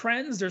about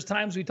trends. There's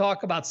times we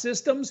talk about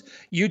systems.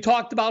 You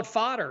talked about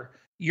fodder.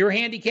 You're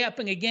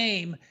handicapping a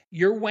game.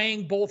 You're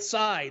weighing both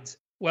sides.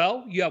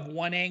 Well, you have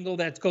one angle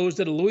that goes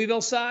to the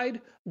Louisville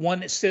side,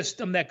 one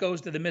system that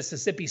goes to the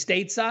Mississippi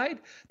State side.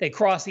 They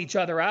cross each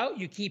other out.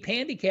 You keep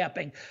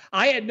handicapping.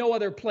 I had no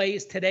other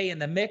plays today in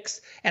the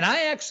mix, and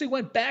I actually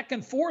went back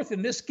and forth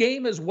in this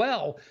game as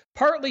well,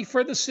 partly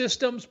for the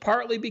systems,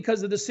 partly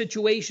because of the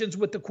situations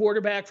with the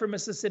quarterback for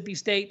Mississippi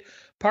State,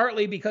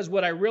 partly because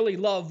what I really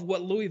love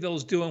what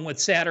Louisville's doing with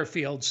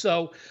Satterfield.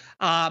 So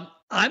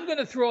I'm going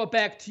to throw it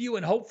back to you,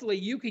 and hopefully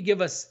you could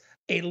give us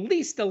at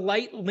least a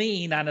light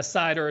lean on a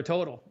side or a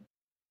total.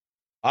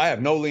 I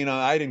have no lean on.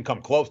 I didn't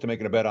come close to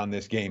making a bet on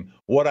this game.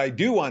 What I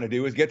do want to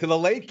do is get to the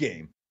late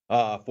game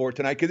for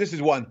tonight, because this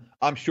is one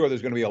I'm sure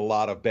there's going to be a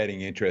lot of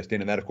betting interest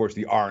in, and that, of course,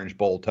 the Orange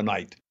Bowl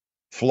tonight.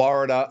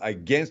 Florida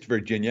against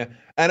Virginia.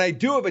 And I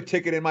do have a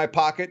ticket in my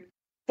pocket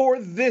for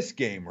this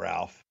game,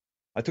 Ralph.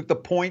 I took the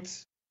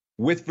points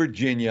with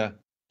Virginia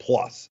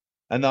plus.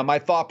 And my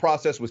thought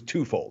process was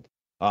twofold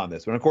on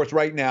this one. Of course,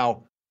 right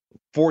now,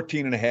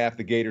 14.5,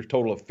 the Gators,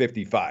 total of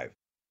 55.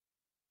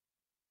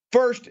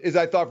 First is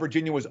I thought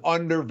Virginia was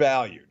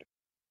undervalued,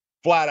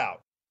 flat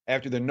out,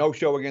 after the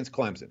no-show against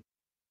Clemson.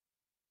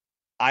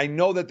 I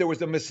know that there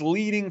was a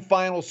misleading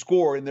final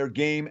score in their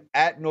game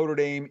at Notre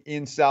Dame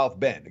in South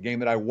Bend, a game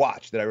that I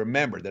watched, that I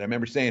remember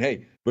saying,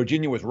 hey,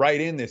 Virginia was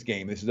right in this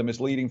game. This is a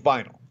misleading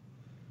final.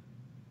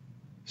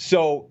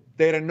 So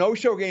they had a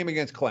no-show game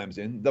against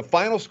Clemson. The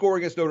final score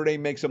against Notre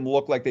Dame makes them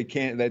look like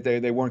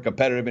they weren't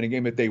competitive in a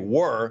game that they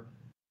were.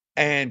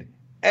 And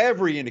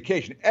every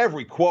indication,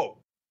 every quote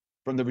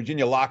from the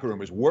Virginia locker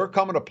room is, we're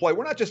coming to play.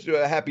 We're not just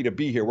happy to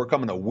be here. We're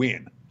coming to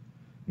win.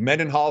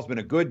 Mendenhall's been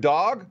a good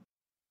dog.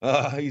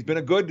 He's been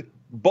a good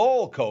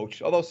bowl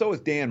coach, although so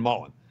is Dan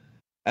Mullen.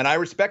 And I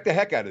respect the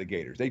heck out of the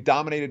Gators. They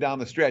dominated down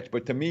the stretch.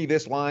 But to me,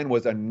 this line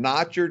was a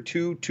notch or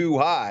two too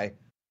high.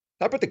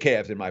 I put the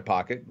Cavs in my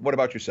pocket. What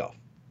about yourself?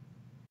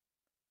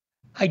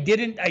 I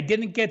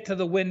didn't get to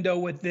the window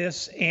with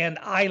this, and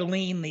I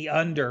lean the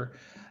under.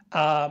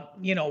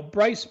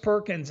 Bryce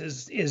Perkins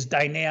is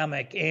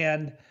dynamic,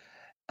 and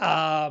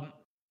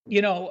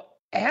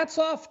hats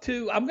off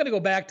to, I'm going to go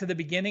back to the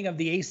beginning of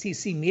the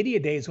ACC media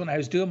days when I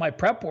was doing my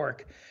prep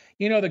work.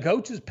 You know, the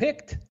coaches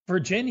picked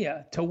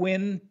Virginia to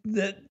win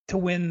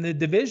the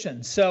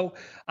division. So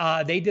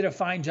they did a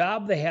fine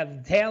job. They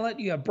have talent.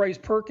 You have Bryce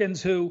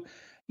Perkins, who,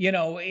 you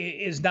know,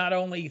 is not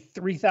only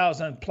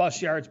 3,000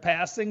 plus yards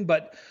passing,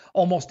 but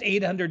almost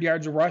 800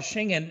 yards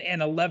rushing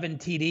and 11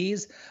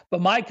 TDs.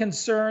 But my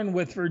concern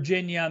with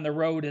Virginia on the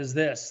road is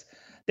this.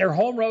 Their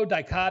home road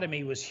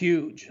dichotomy was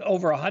huge,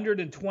 over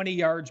 120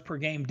 yards per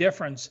game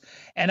difference.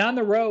 And on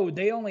the road,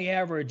 they only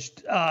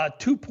averaged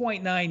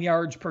 2.9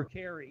 yards per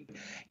carry.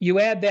 You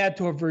add that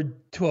to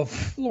a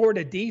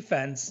Florida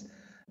defense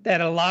that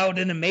allowed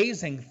an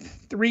amazing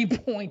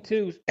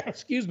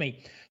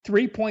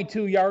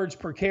 3.2 yards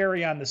per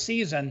carry on the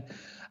season.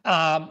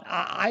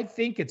 I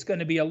think it's going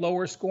to be a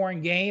lower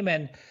scoring game.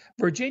 And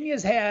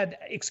Florida's had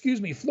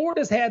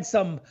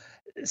some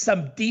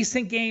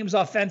decent games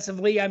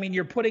offensively. I mean,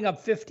 you're putting up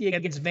 50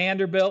 against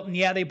Vanderbilt, and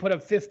yeah, they put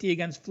up 50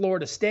 against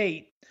Florida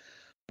State.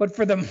 But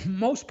for the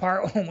most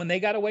part, when they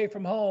got away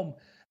from home,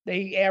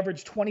 they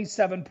averaged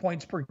 27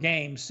 points per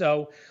game.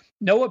 So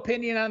no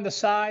opinion on the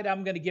side.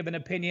 I'm going to give an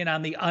opinion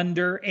on the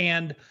under,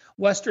 and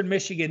Western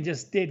Michigan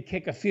just did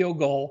kick a field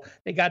goal.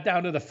 They got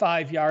down to the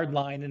 5-yard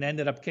line and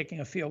ended up kicking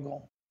a field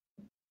goal.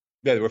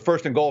 Yeah, they were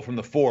first and goal from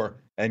the 4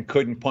 and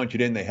couldn't punch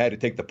it in. They had to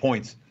take the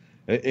points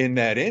in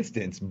that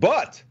instance.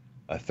 But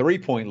a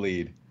 3-point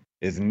lead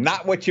is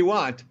not what you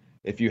want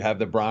if you have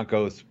the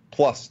Broncos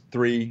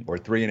 +3 or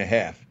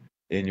 3.5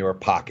 in your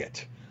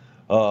pocket.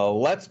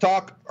 Let's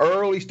talk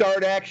early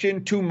start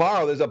action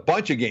tomorrow. There's a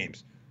bunch of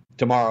games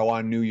tomorrow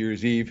on New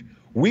Year's Eve.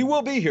 We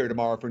will be here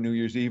tomorrow for New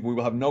Year's Eve. We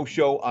will have no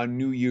show on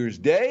New Year's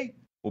Day.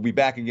 We'll be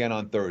back again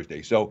on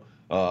Thursday. So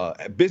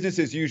business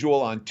as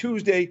usual on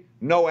Tuesday.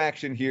 No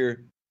action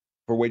here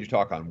for Wager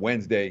Talk on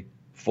Wednesday.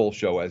 Full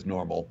show as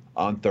normal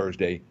on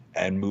Thursday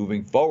and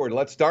moving forward.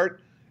 Let's start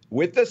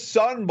with the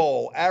Sun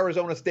Bowl.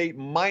 Arizona State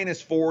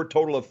 -4,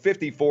 total of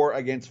 54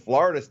 against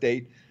Florida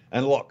State.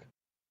 And look,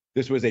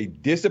 this was a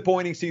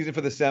disappointing season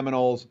for the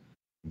Seminoles.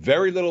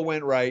 Very little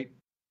went right.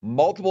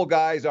 Multiple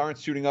guys aren't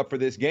suiting up for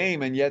this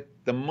game, and yet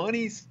the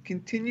money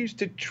continues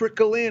to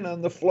trickle in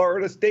on the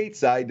Florida State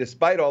side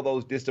despite all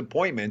those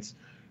disappointments.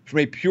 From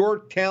a pure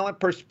talent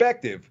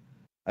perspective,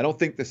 I don't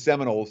think the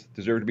Seminoles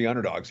deserve to be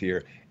underdogs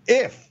here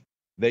if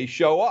they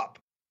show up.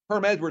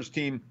 Herm Edwards'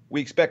 team,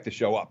 we expect to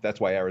show up. That's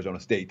why Arizona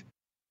State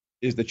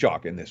is the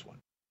chalk in this one.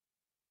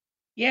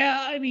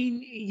 Yeah, I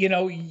mean, you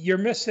know, you're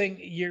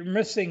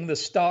missing the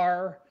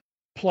star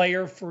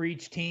player for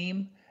each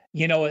team,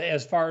 you know,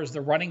 as far as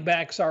the running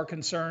backs are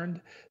concerned.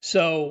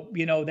 So,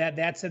 you know,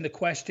 that's in the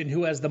question,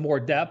 who has the more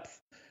depth.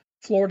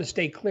 Florida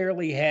State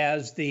clearly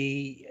has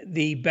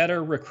the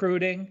better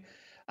recruiting,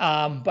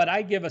 but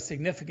I give a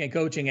significant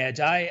coaching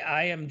edge.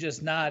 I am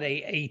just not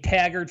a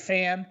Taggart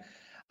fan.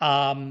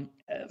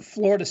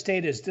 Florida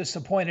State has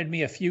disappointed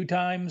me a few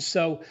times,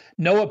 so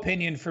no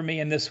opinion for me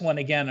in this one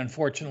again,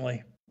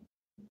 unfortunately.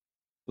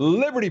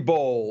 Liberty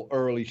Bowl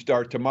early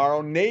start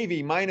tomorrow.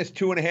 Navy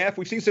 -2.5.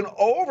 We've seen some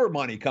over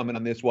money coming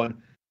on this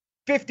one.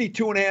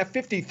 52.5,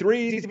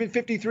 53, even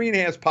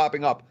 53.5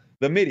 popping up.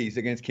 The middies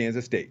against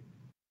Kansas State.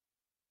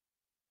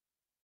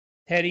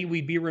 Teddy,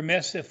 we'd be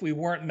remiss if we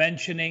weren't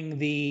mentioning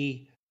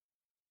the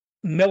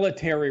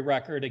military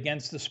record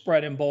against the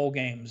spread in bowl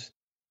games.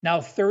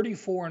 Now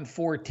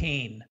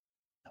 34-14.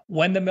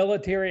 When the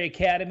military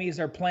academies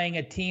are playing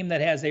a team that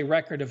has a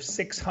record of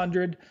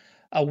 600,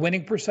 a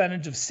winning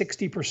percentage of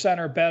 60%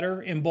 or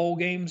better in bowl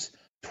games,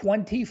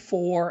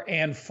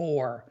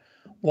 24-4.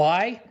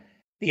 Why?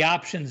 The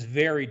option's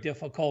very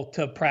difficult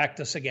to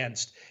practice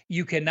against.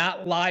 You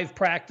cannot live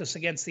practice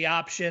against the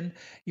option.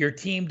 Your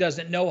team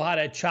doesn't know how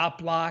to chop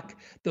block.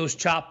 Those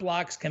chop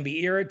blocks can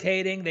be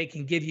irritating. They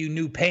can give you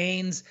new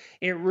pains.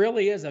 It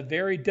really is a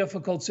very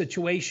difficult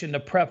situation to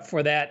prep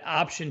for that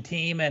option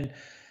team. And,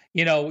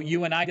 you know,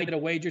 you and I did a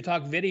Wager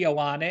Talk video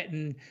on it,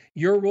 and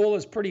your rule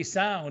is pretty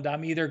sound.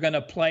 I'm either going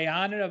to play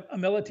on a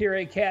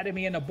military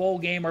academy in a bowl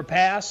game or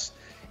pass.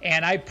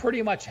 And I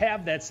pretty much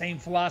have that same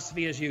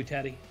philosophy as you,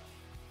 Teddy.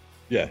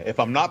 Yeah, if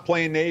I'm not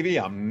playing Navy,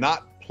 I'm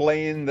not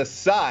playing the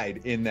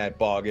side in that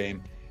ball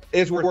game.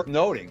 It's worth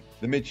noting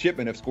the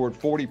midshipmen have scored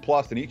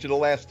 40+ in each of the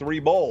last 3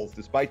 bowls,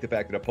 despite the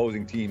fact that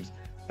opposing teams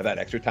have had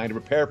extra time to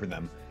prepare for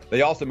them.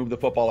 They also moved the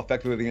football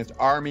effectively against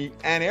Army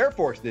and Air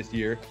Force this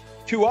year,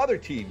 2 other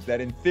teams that,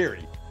 in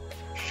theory,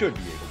 should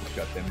be able to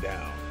shut them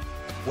down.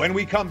 When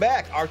we come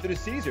back, Arthur to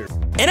Caesar.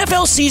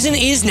 NFL season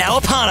is now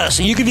upon us,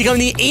 and you can become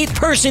the 8th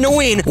person to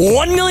win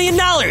 $1 million in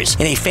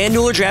a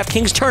FanDuel or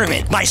DraftKings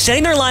tournament by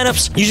setting their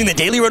lineups using the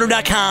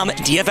DailyRoto.com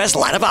DFS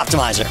lineup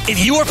optimizer.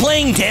 If you are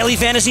playing daily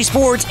fantasy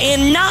sports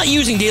and not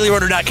using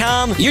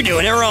DailyRoto.com, you're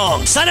doing it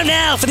wrong. Sign up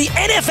now for the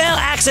NFL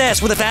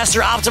access with a faster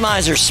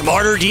optimizer,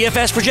 smarter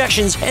DFS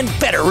projections, and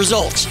better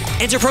results.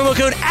 Enter promo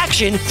code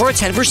ACTION for a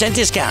 10%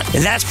 discount.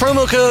 That's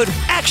promo code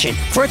ACTION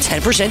for a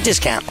 10%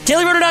 discount.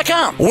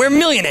 DailyRoto.com, where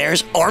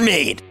millionaires are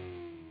made.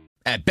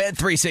 At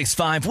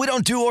Bet365, we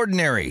don't do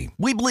ordinary.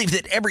 We believe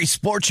that every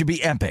sport should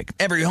be epic.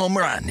 Every home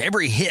run,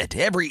 every hit,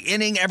 every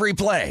inning, every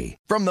play.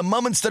 From the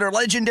moments that are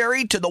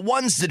legendary to the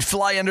ones that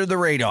fly under the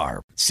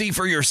radar. See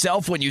for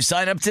yourself when you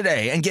sign up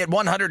today and get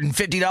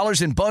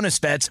 $150 in bonus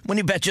bets when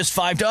you bet just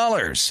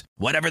 $5.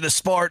 Whatever the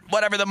sport,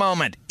 whatever the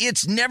moment,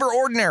 it's never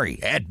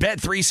ordinary at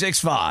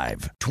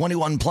Bet365.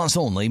 21 plus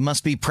only.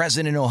 Must be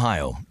present in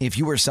Ohio. If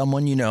you or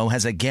someone you know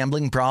has a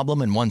gambling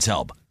problem and wants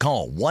help,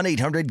 call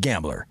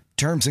 1-800-GAMBLER.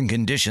 Terms and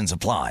conditions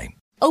apply.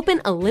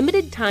 Open a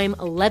limited-time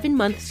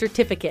 11-month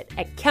certificate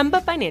at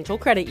Kemba Financial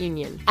Credit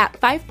Union. At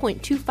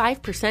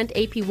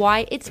 5.25%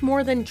 APY, it's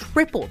more than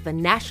triple the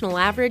national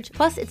average,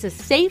 plus it's a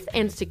safe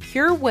and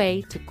secure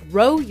way to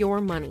grow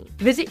your money.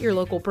 Visit your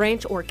local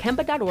branch or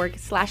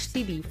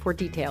kemba.org/CD for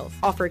details.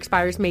 Offer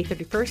expires May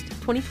 31st,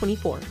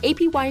 2024.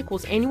 APY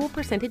equals annual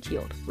percentage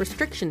yield.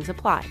 Restrictions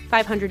apply.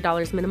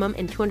 $500 minimum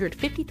and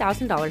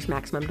 $250,000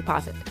 maximum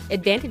deposit.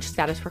 Advantage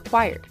status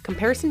required.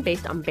 Comparison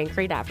based on bank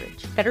rate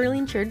average. Federally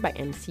insured by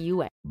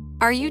NCUA.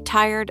 Are you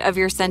tired of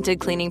your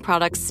scented cleaning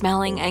products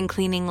smelling and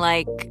cleaning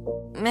like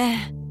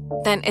meh?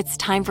 Then it's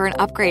time for an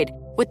upgrade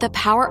with the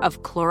power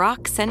of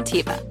Clorox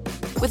Scentiva.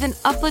 With an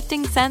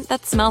uplifting scent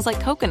that smells like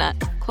coconut,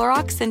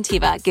 Clorox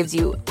Scentiva gives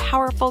you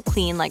powerful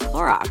clean like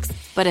Clorox,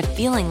 but a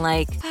feeling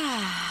like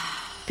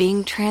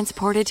being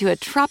transported to a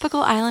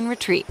tropical island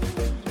retreat.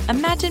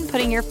 Imagine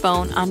putting your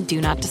phone on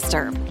Do Not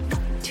Disturb,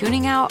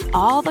 tuning out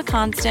all the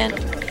constant,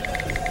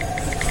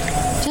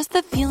 just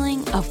the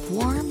feeling of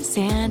warm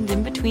sand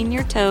in between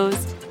your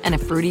toes and a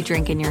fruity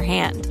drink in your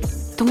hand.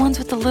 The ones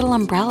with the little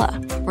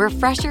umbrella.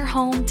 Refresh your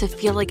home to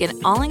feel like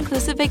an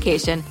all-inclusive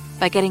vacation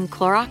by getting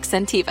Clorox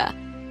Scentiva.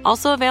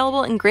 Also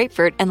available in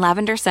grapefruit and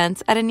lavender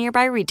scents at a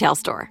nearby retail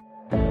store.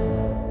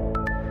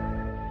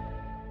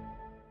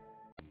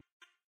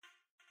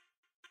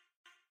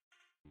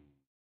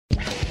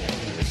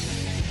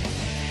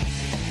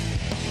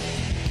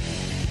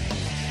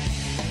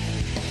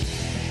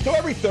 So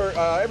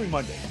every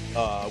Monday,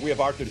 we have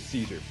Arthur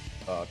DeCesar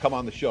come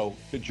on the show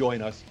to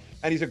join us,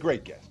 and he's a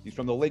great guest. He's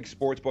from the Lake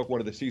Sportsbook, one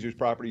of the Caesars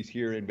properties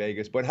here in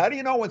Vegas. But how do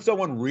you know when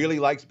someone really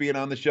likes being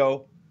on the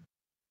show?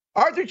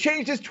 Arthur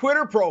changed his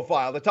Twitter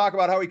profile to talk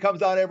about how he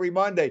comes on every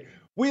Monday.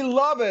 We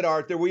love it,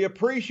 Arthur. We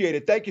appreciate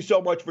it. Thank you so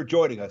much for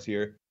joining us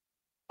here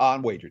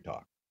on Wager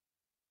Talk.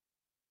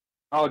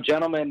 Oh,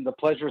 gentlemen, the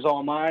pleasure's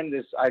all mine.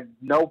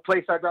 No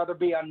place I'd rather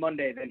be on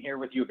Monday than here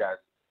with you guys.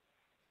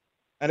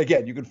 And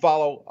again, you can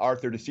follow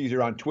Arthur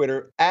DeCesar on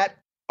Twitter at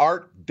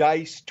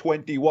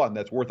ArtDice21.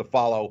 That's worth a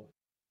follow.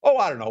 Oh,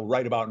 I don't know,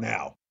 right about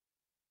now.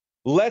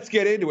 Let's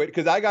get into it,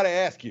 because I got to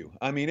ask you.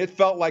 I mean, it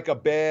felt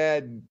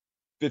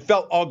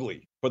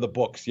ugly for the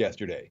books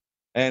yesterday.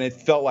 And it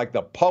felt like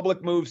the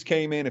public moves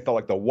came in. It felt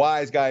like the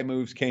wise guy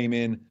moves came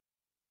in.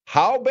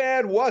 How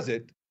bad was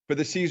it for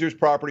the Caesars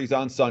properties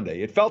on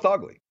Sunday? It felt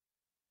ugly.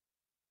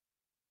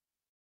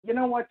 You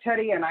know what,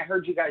 Teddy? And I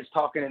heard you guys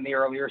talking in the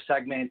earlier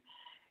segment.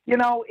 You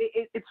know,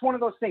 it's one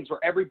of those things where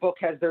every book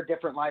has their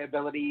different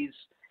liabilities.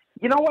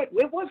 You know what?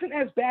 It wasn't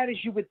as bad as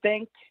you would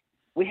think.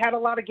 We had a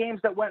lot of games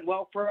that went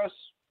well for us.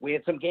 We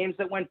had some games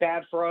that went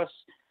bad for us.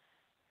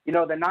 You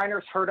know, the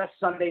Niners hurt us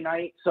Sunday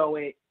night, so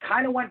it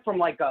kind of went from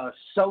like a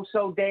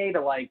so-so day to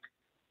like,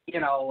 you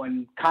know,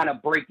 and kind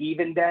of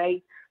break-even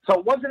day. So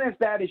it wasn't as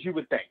bad as you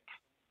would think.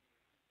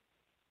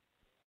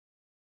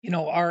 You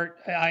know, Art,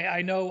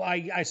 I know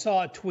I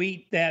saw a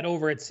tweet that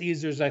over at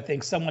Caesars, I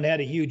think someone had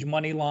a huge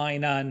money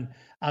line on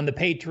the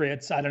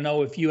Patriots. I don't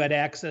know if you had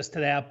access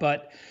to that,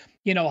 but,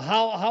 you know,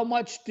 how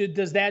much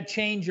does that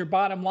change your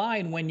bottom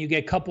line when you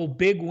get a couple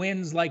big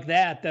wins like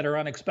that are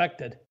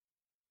unexpected?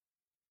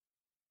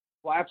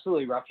 Well,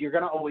 absolutely, Ruff. You're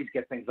going to always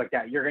get things like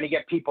that. You're going to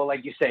get people,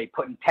 like you say,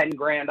 putting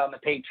 $10,000 on the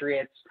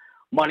Patriots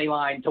money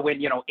line to win,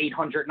 you know,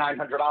 $800,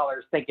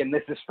 $900, thinking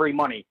this is free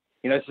money.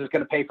 You know, this is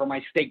going to pay for my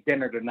steak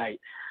dinner tonight.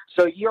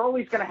 So you're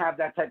always going to have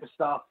that type of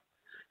stuff.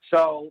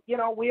 So, you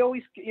know, we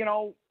always, you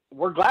know,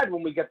 we're glad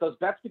when we get those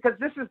bets because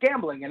this is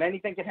gambling and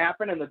anything can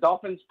happen. And the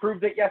Dolphins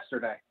proved it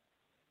yesterday.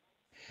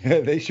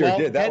 They sure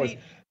did. That Teddy,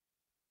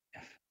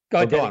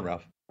 was. Go on,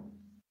 Ralph.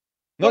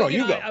 No,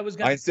 you go.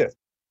 I insist.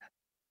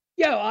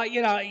 Yeah,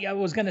 I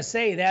was going to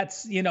say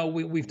that's, you know,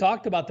 we've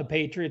talked about the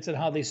Patriots and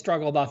how they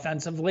struggled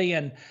offensively.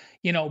 And,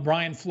 you know,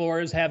 Brian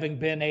Flores having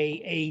been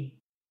a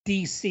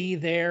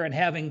DC there and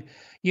having,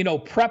 you know,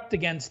 prepped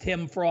against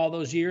him for all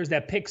those years.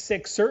 That pick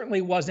six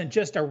certainly wasn't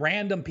just a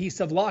random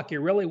piece of luck. It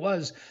really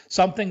was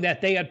something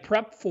that they had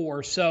prepped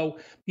for. So,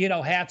 you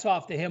know, hats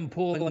off to him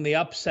pulling the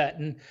upset.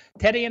 And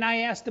Teddy and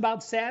I asked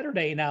about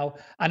Saturday. Now,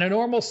 on a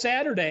normal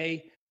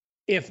Saturday,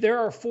 if there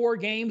are 4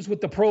 games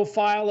with the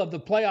profile of the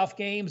playoff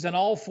games and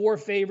all 4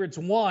 favorites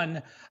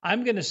won,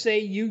 I'm going to say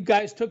you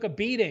guys took a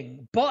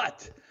beating.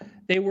 But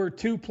they were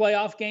 2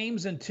 playoff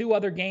games and 2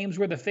 other games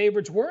where the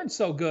favorites weren't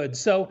so good.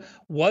 So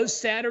was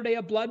Saturday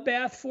a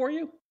bloodbath for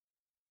you?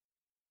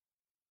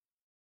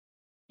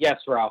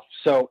 Yes, Ralph.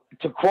 So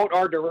to quote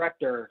our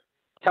director,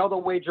 tell the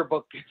wager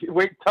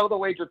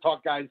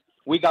talk guys,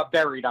 we got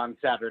buried on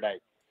Saturday.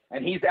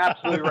 And he's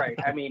absolutely right.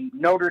 I mean,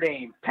 Notre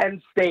Dame,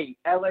 Penn State,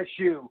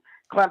 LSU,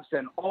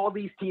 Clemson, all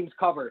these teams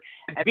covered.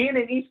 And being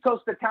an East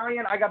Coast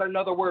Italian, I got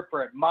another word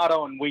for it.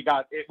 Madon, we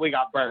got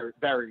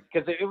buried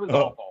because it was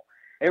awful.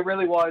 It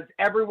really was.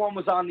 Everyone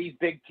was on these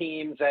big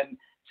teams, and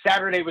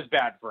Saturday was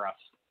bad for us.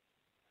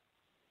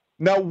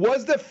 Now,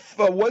 was the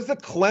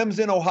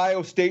Clemson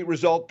Ohio State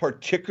result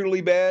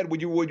particularly bad?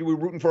 Would you be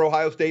rooting for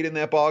Ohio State in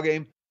that ball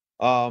game,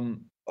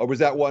 or was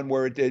that one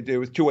where it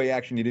was two-way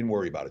action? You didn't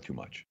worry about it too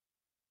much.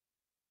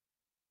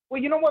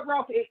 Well, you know what,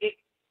 Ralph?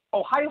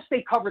 Ohio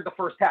State covered the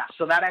first half,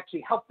 so that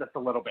actually helped us a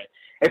little bit.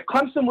 If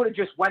Clemson would have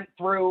just went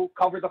through,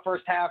 covered the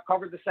first half,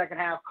 covered the second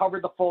half,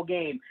 covered the full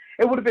game,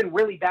 it would have been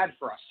really bad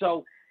for us.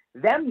 So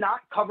them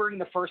not covering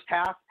the first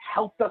half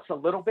helped us a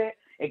little bit.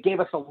 It gave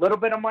us a little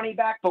bit of money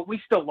back, but we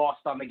still lost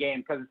on the game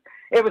because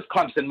it was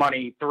Clemson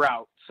money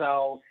throughout.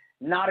 So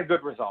not a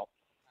good result.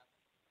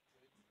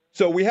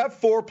 So we have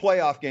 4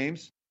 playoff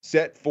games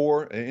set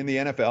for in the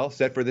NFL,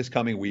 set for this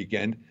coming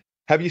weekend.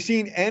 Have you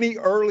seen any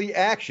early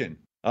action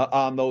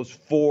on those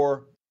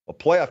 4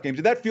 playoff games?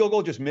 Did that field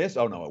goal just miss?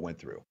 Oh, no, it went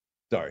through.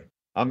 Sorry.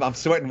 I'm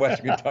sweating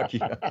Western Kentucky,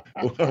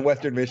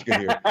 Western Michigan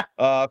here.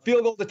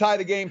 Field goal to tie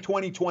the game,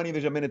 20-20.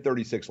 There's a minute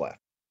 36 left.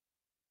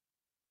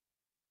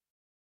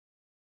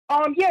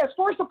 Yeah, as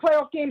far as the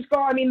playoff games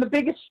go, I mean, the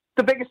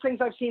biggest things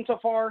I've seen so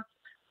far,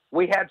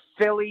 we had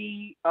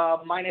Philly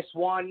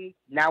 -1.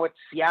 Now it's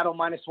Seattle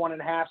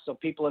 -1.5. So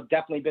people have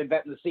definitely been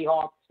betting the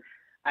Seahawks.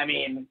 I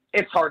mean,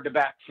 it's hard to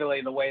back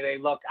Philly the way they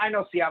look. I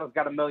know Seattle's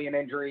got a million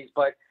injuries,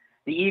 but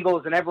the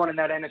Eagles and everyone in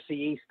that NFC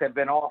East have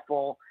been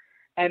awful.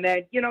 And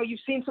then, you've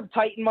seen some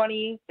Titan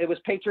money. It was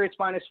Patriots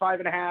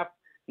 -5.5.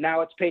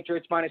 Now it's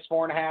Patriots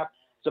 -4.5.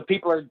 So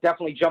people are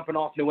definitely jumping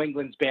off New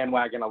England's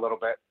bandwagon a little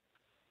bit.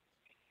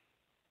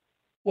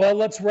 Well,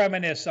 let's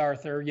reminisce,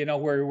 Arthur.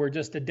 We're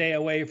just a day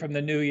away from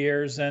the New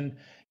Year's. And,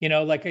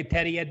 like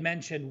Teddy had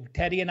mentioned,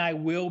 Teddy and I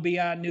will be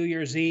on New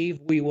Year's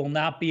Eve. We will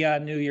not be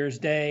on New Year's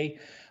Day.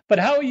 But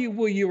how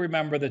will you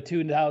remember the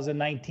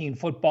 2019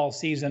 football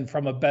season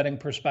from a betting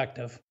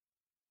perspective?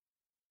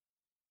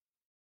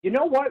 You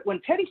know what?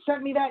 When Teddy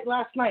sent me that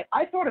last night,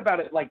 I thought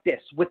about it like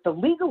this. With the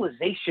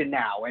legalization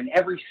now in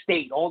every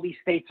state, all these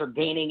states are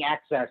gaining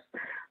access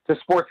to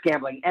sports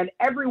gambling. And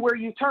everywhere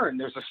you turn,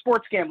 there's a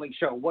sports gambling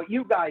show, what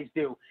you guys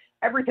do,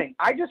 everything.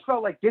 I just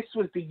felt like this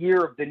was the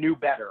year of the new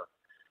better.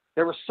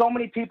 There were so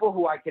many people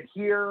who I could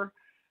hear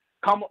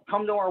come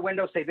to our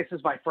window, say, this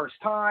is my first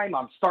time.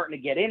 I'm starting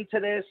to get into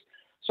this.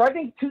 So I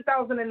think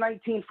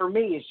 2019 for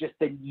me is just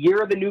the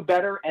year of the new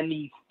better and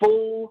the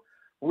full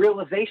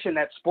realization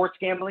that sports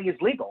gambling is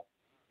legal.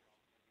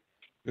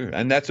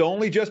 And that's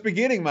only just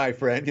beginning, my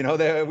friend.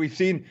 We've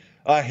seen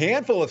a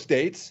handful of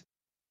states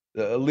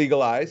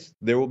legalized.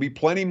 There will be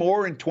plenty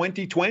more in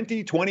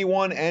 2020,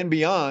 21, and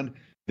beyond.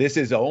 This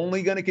is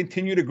only going to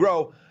continue to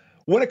grow.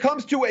 When it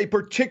comes to a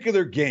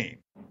particular game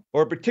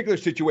or a particular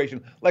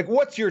situation, like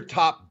what's your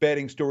top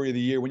betting story of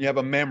the year when you have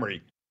a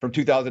memory from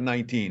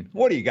 2019?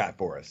 What do you got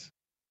for us?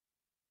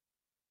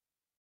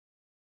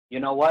 You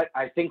know what?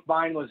 I think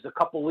mine was a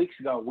couple weeks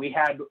ago. We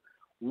had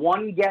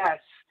one guest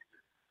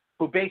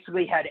who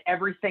basically had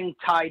everything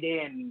tied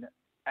in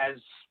as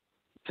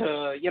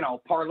to,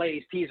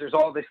 parlays, teasers,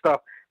 all this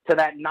stuff to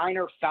that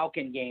Niner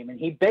Falcon game. And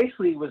he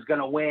basically was going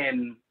to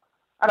win,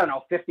 I don't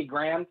know, 50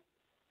 grand.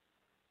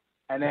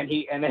 And then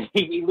he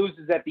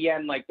loses at the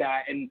end like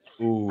that. And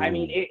ooh. I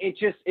mean, it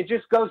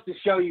just goes to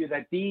show you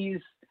that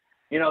these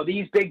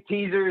big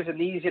teasers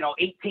and these,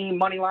 18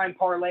 money line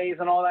parlays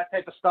and all that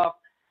type of stuff,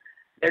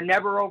 they're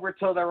never over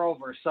till they're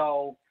over.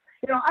 So,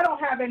 I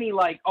don't have any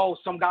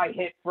some guy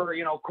hit for,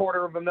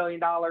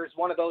 $250,000,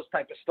 one of those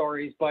type of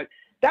stories. But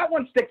that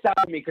one sticks out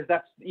to me because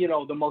that's,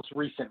 the most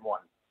recent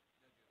one.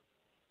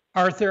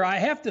 Arthur, I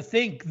have to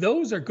think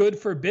those are good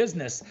for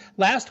business.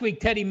 Last week,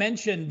 Teddy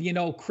mentioned,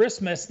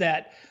 Christmas,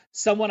 that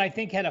someone I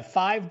think had a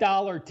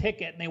 $5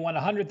 ticket and they won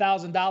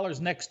 $100,000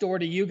 next door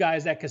to you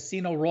guys at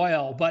Casino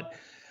Royale. But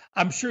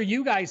I'm sure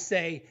you guys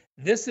say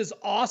this is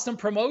awesome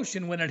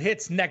promotion when it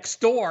hits next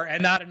door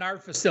and not in our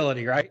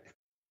facility, right?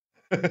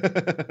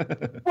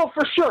 Well,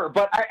 for sure.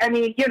 But I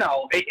mean,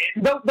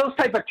 those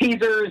type of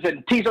teasers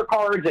and teaser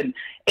cards and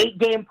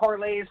 8-game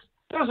parlays,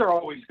 those are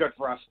always good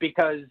for us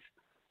because,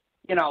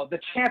 the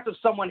chance of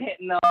someone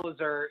hitting those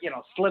are,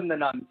 slim to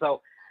none.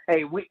 So,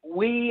 hey,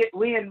 we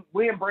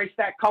embrace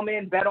that. Come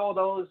in, bet all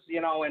those,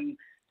 and it's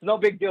no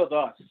big deal to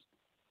us.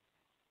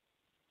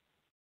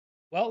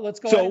 Well, let's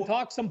go ahead and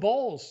talk some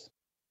bowls.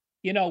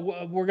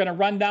 We're going to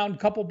run down a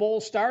couple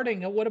bowls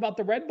starting. What about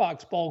the Red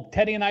Box Bowl?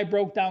 Teddy and I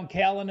broke down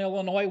Cal in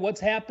Illinois.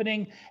 What's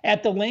happening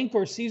at the Link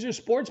or Caesar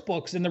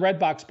Sportsbooks in the Red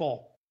Box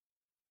Bowl?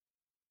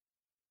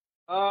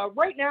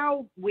 Right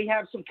now, we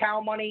have some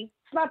Cal money.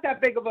 It's not that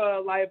big of a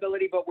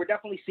liability, but we're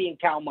definitely seeing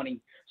Cal money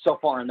so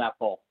far in that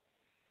bowl.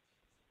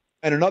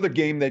 And another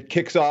game that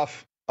kicks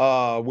off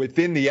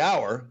within the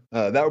hour,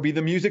 that would be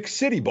the Music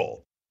City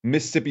Bowl,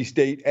 Mississippi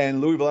State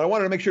and Louisville. I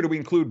wanted to make sure that we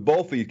include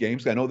both these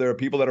games. I know there are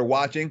people that are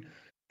watching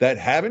that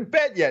haven't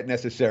bet yet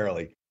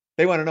necessarily.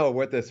 They want to know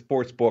what the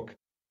sportsbook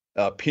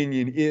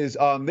opinion is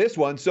on this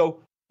one.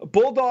 So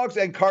Bulldogs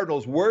and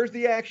Cardinals, where's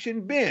the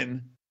action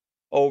been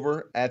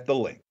over at the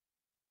Link?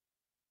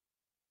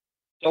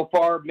 So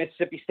far,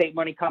 Mississippi State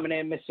money coming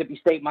in, Mississippi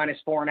State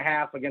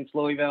 -4.5 against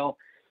Louisville.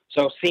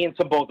 So seeing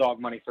some Bulldog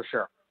money for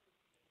sure.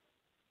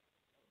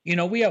 You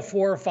know, we have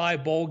 4 or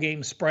 5 bowl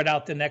games spread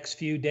out the next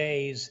few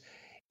days.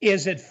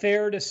 Is it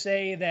fair to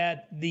say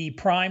that the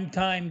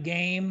primetime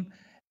game,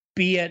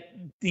 be it,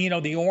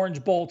 the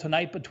Orange Bowl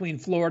tonight between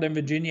Florida and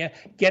Virginia,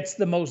 gets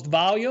the most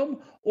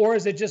volume? Or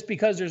is it just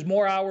because there's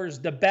more hours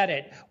to bet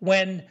it?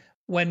 When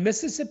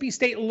Mississippi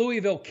State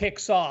Louisville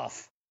kicks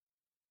off,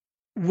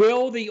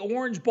 will the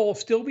Orange Bowl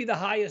still be the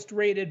highest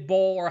rated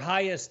bowl or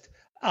highest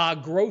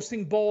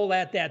grossing bowl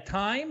at that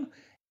time?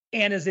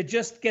 And is it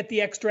just get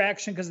the extra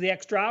action because of the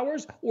extra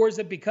hours? Or is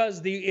it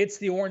because it's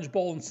the Orange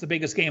Bowl and it's the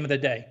biggest game of the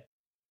day?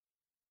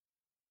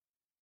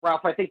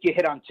 Ralph, I think you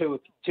hit on two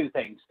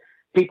things.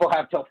 People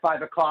have till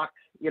 5 o'clock,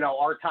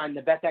 our time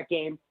to bet that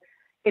game.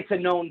 It's a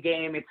known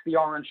game. It's the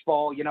Orange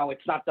Bowl.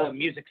 It's not the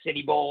Music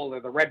City Bowl or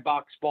the Red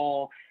Box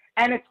Bowl.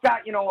 And it's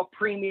got, a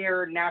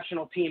premier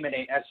national team in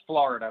it as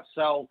Florida.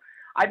 So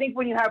I think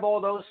when you have all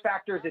those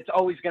factors, it's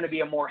always going to be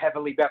a more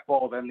heavily bet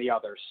bowl than the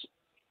others.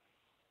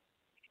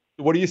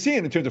 What are you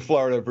seeing in terms of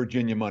Florida,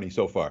 Virginia money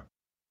so far?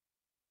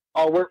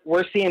 Oh,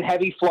 we're seeing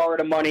heavy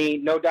Florida money,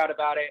 no doubt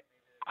about it.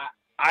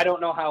 I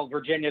don't know how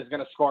Virginia is going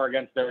to score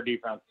against their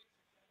defense.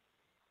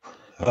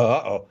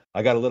 Uh-oh.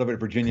 I got a little bit of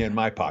Virginia in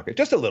my pocket,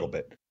 just a little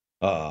bit.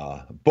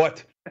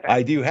 But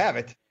I do have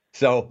it.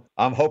 So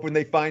I'm hoping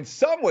they find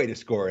some way to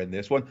score in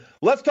this one.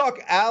 Let's talk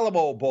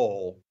Alamo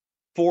Bowl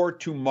for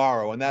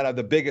tomorrow. And that are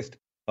the biggest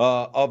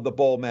of the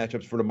bowl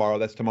matchups for tomorrow.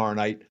 That's tomorrow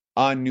night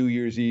on New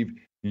Year's Eve.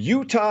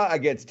 Utah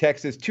against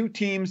Texas, 2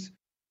 teams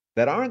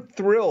that aren't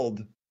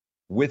thrilled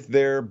with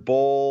their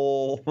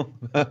bowl.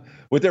 They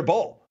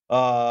call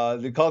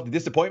it the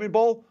Disappointment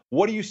Bowl.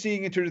 What are you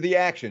seeing in terms of the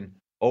action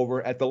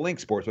over at the Link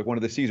Sportsbook, one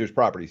of the Caesars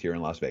properties here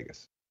in Las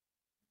Vegas?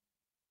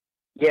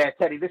 Yeah,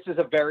 Teddy, this is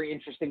a very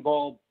interesting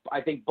bowl.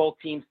 I think both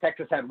teams,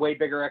 Texas had way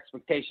bigger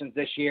expectations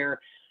this year.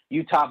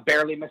 Utah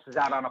barely misses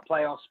out on a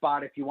playoff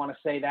spot, if you want to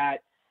say that.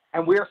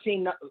 And we're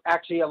seeing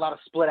actually a lot of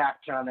split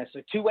action on this.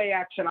 So 2-way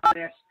action on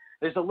this.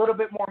 There's a little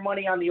bit more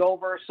money on the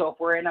over. So if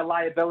we're in a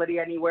liability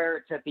anywhere,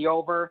 it's at the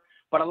over.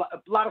 But a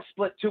lot of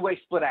 2-way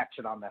split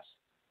action on this.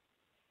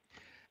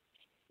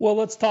 Well,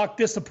 let's talk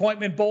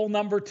Disappointment Bowl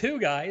number 2,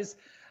 guys.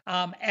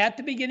 At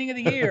the beginning of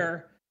the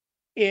year,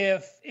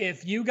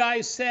 if you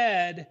guys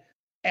said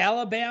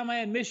Alabama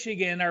and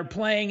Michigan are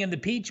playing in the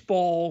Peach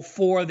Bowl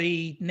for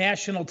the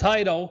national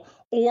title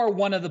or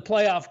one of the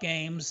playoff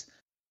games,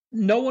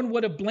 no one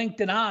would have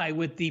blinked an eye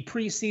with the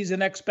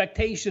preseason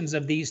expectations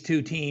of these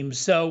 2 teams.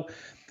 So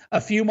a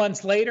few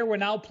months later, we're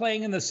now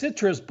playing in the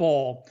Citrus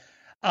Bowl.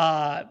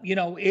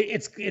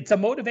 It's a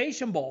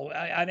motivation bowl.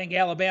 I think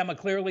Alabama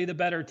clearly the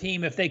better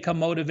team. If they come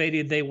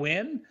motivated, they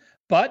win.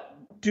 But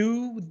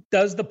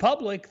does the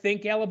public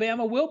think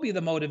Alabama will be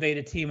the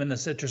motivated team in the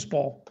Citrus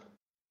Bowl?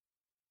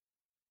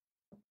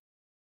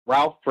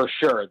 Ralph, for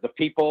sure. The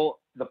people,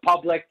 the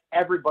public,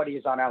 everybody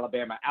is on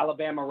Alabama.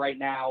 Alabama right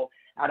now,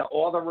 out of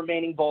all the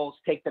remaining bowls,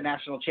 take the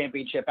national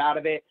championship out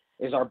of it,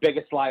 is our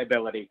biggest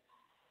liability.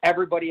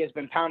 Everybody has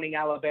been pounding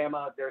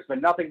Alabama. There's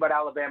been nothing but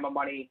Alabama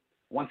money.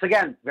 Once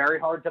again, very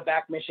hard to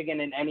back Michigan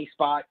in any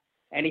spot.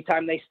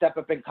 Anytime they step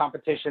up in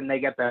competition,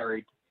 they get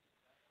buried.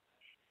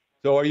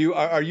 So are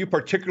you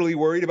particularly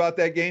worried about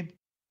that game?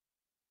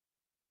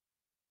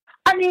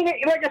 I mean,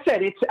 like I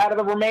said, it's out of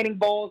the remaining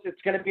bowls,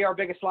 it's going to be our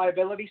biggest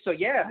liability. So,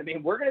 yeah, I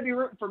mean, we're going to be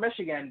rooting for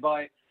Michigan,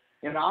 but,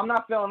 I'm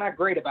not feeling that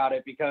great about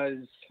it because,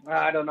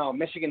 I don't know,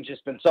 Michigan's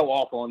just been so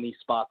awful in these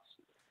spots.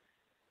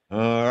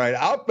 All right,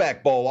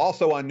 Outback Bowl,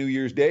 also on New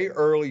Year's Day,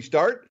 early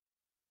start.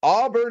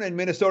 Auburn and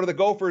Minnesota, the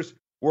Gophers,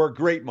 were a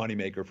great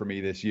moneymaker for me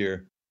this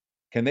year.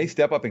 Can they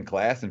step up in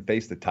class and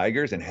face the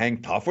Tigers and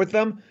hang tough with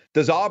them?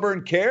 Does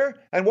Auburn care?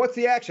 And what's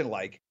the action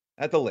like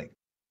at the Link?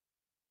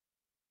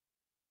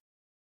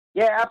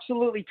 Yeah,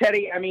 absolutely,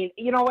 Teddy. I mean,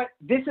 you know what?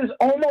 This is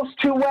almost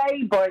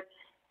 2-way, but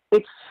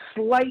it's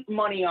slight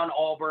money on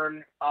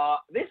Auburn.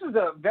 This is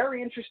a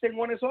very interesting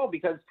one as well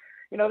because,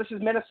 this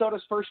is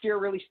Minnesota's first year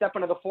really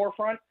stepping to the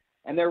forefront,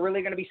 and they're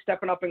really going to be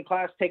stepping up in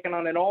class, taking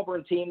on an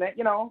Auburn team that,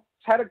 has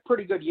had a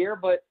pretty good year.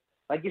 But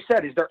like you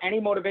said, is there any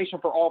motivation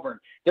for Auburn?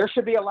 There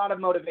should be a lot of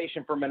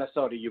motivation for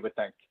Minnesota, you would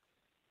think.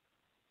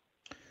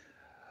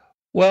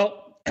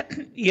 Well,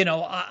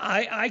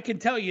 I can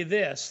tell you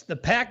this. The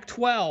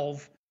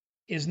Pac-12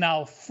 is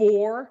now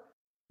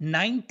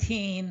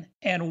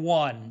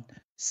 4-19-1,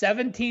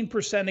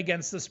 17%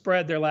 against the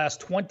spread their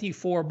last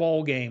 24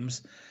 bowl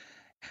games.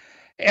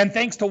 And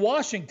thanks to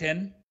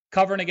Washington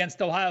covering against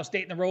Ohio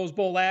State in the Rose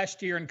Bowl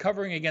last year and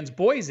covering against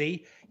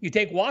Boise, you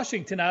take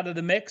Washington out of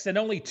the mix, and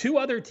only 2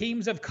 other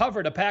teams have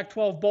covered a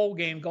Pac-12 bowl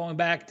game going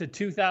back to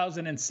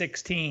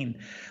 2016.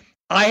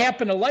 I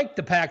happen to like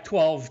the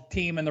Pac-12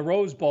 team in the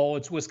Rose Bowl.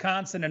 It's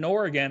Wisconsin and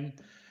Oregon.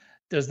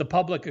 Does the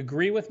public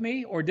agree with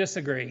me or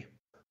disagree?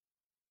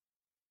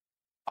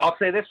 I'll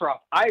say this, Rob.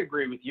 I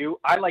agree with you.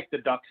 I like the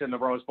Ducks in the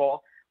Rose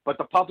Bowl, but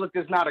the public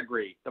does not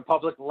agree. The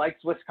public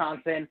likes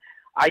Wisconsin.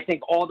 I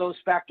think all those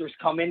factors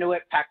come into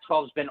it.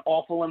 Pac-12's been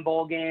awful in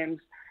bowl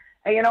games.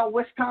 And,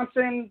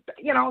 Wisconsin,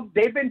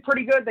 they've been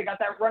pretty good. They got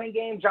that running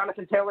game.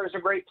 Jonathan Taylor is a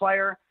great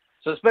player.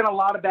 So it's been a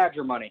lot of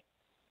Badger money.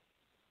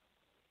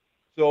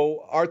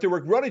 So, Arthur,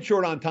 we're running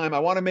short on time. I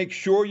want to make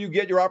sure you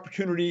get your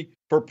opportunity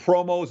for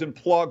promos and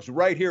plugs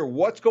right here.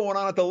 What's going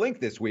on at the link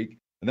this week?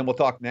 And then we'll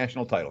talk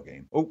national title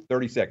game.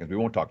 30 seconds. We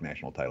won't talk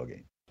national title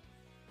game.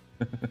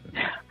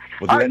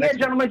 All right,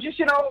 gentlemen, just,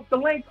 the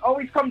link,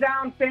 always come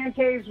down, fan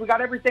caves. We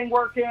got everything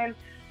working.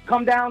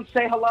 Come down,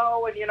 say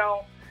hello, and,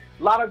 a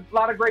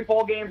lot of great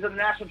bowl games in the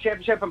national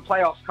championship and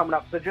playoffs coming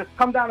up. So just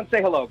come down and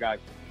say hello, guys.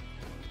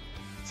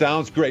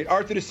 Sounds great.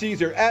 Arthur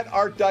DeCesar at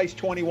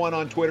ArtDice21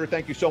 on Twitter.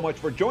 Thank you so much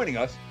for joining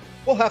us.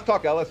 We'll have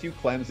Talk LSU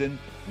Clemson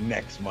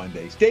next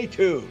Monday. Stay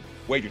tuned.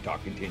 Wager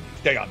Talk continues.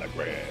 Stay on the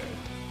grid.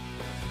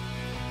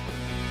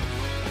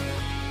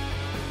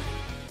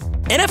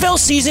 NFL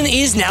season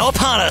is now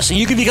upon us, and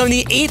you can become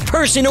the 8th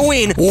person to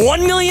win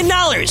 $1 million in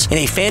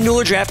a FanDuel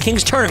or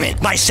DraftKings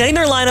tournament by setting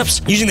their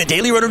lineups using the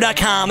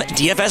DailyRoto.com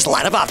DFS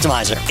lineup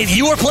optimizer. If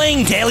you are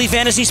playing daily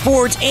fantasy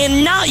sports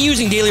and not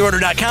using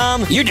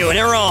DailyRoto.com, you're doing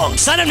it wrong.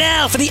 Sign up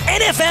now for the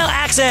NFL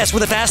access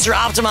with a faster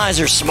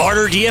optimizer,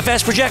 smarter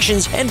DFS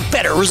projections, and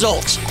better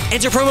results.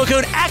 Enter promo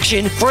code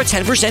ACTION for a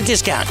 10%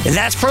 discount.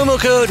 That's promo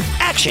code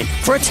ACTION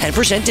for a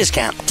 10%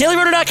 discount.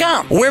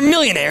 DailyRoto.com, where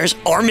millionaires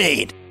are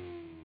made.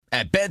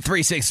 At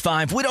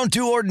Bet365, we don't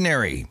do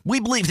ordinary. We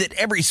believe that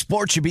every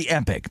sport should be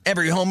epic.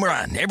 Every home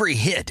run, every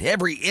hit,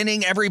 every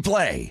inning, every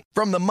play.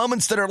 From the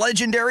moments that are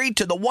legendary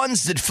to the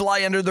ones that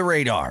fly under the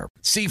radar.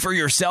 See for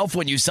yourself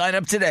when you sign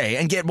up today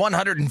and get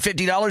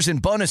 $150 in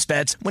bonus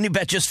bets when you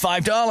bet just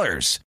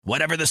 $5.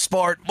 Whatever the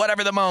sport,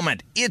 whatever the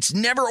moment, it's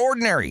never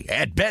ordinary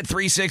at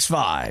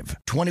Bet365.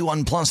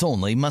 21 plus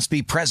only. Must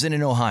be present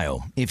in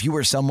Ohio. If you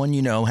or someone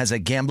you know has a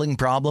gambling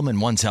problem and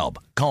wants help,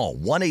 call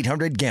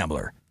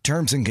 1-800-GAMBLER.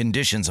 Terms and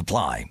conditions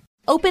apply.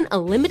 Open a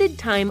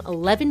limited-time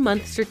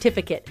 11-month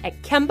certificate at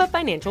Kemba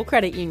Financial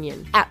Credit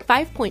Union. At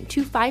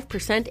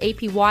 5.25%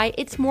 APY,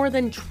 it's more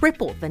than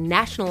triple the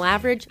national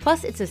average,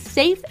 plus it's a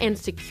safe and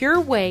secure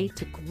way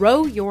to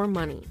grow your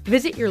money.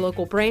 Visit your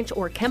local branch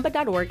or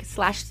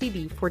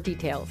kemba.org/CD for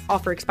details.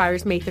 Offer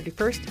expires May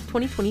 31st,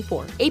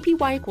 2024.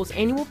 APY equals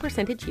annual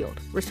percentage yield.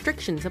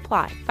 Restrictions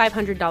apply.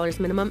 $500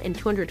 minimum and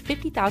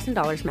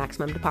 $250,000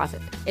 maximum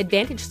deposit.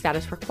 Advantage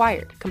status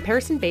required.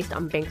 Comparison based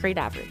on bank rate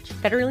average.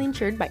 Federally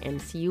insured by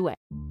NCUA.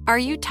 Are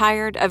you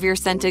tired of your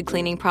scented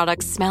cleaning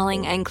products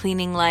smelling and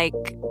cleaning like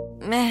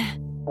meh?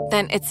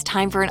 Then it's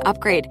time for an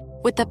upgrade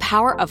with the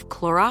power of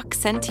Clorox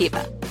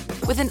Scentiva.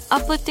 With an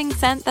uplifting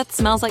scent that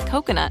smells like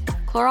coconut,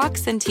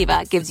 Clorox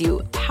Scentiva gives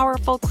you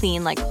powerful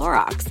clean like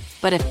Clorox,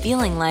 but a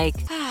feeling like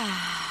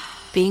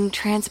being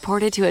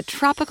transported to a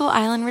tropical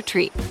island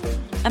retreat.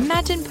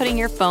 Imagine putting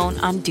your phone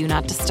on Do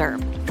Not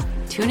Disturb,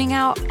 tuning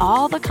out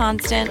all the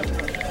constant,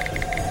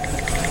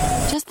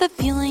 just the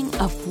feeling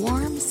of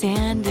warm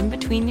sand in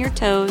between your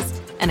toes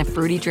and a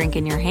fruity drink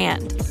in your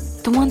hand.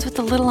 The ones with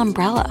the little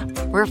umbrella.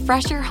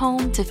 Refresh your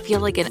home to feel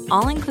like an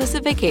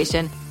all-inclusive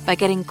vacation by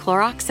getting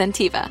Clorox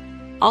Scentiva.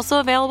 Also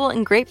available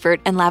in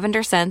grapefruit and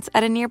lavender scents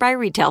at a nearby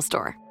retail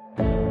store.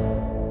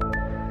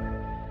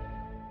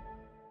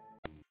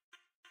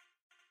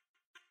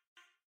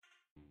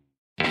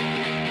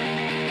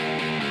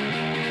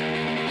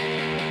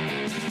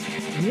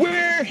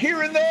 We're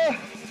here in the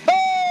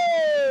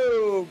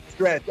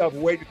stretch of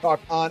Wager Talk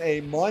on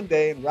a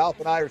Monday, and Ralph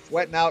and I are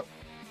sweating out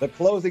the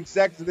closing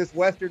seconds of this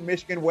Western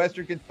Michigan,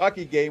 Western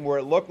Kentucky game where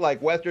it looked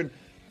like Western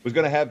Michigan was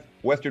going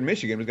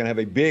to have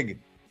a big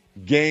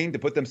gain to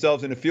put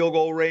themselves in a field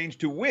goal range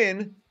to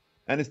win,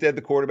 and instead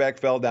the quarterback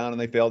fell down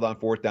and they failed on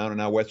fourth down, and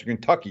now Western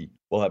Kentucky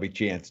will have a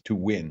chance to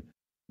win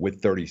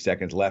with 30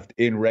 seconds left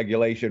in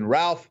regulation.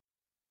 Ralph,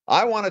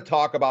 I want to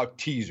talk about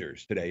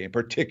teasers today in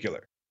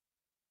particular,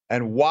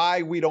 and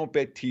why we don't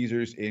bet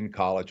teasers in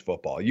college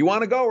football. You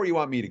want to go or you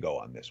want me to go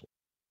on this one?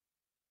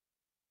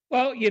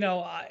 Well,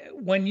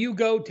 when you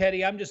go,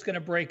 Teddy, I'm just going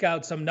to break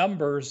out some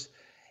numbers.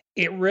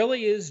 It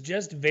really is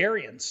just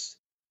variance.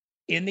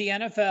 In the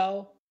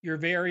NFL, your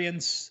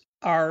variance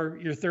are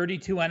your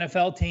 32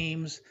 NFL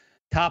teams,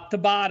 top to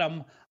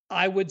bottom.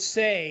 I would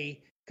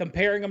say,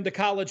 comparing them to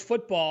college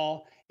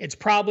football, it's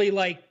probably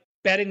like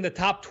betting the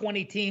top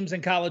 20 teams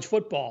in college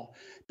football.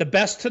 The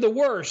best to the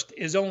worst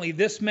is only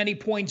this many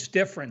points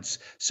difference.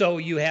 So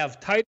you have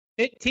tight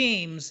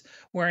teams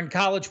where in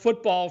college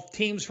football,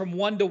 teams from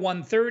 1 to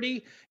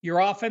 130, your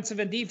offensive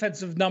and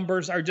defensive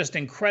numbers are just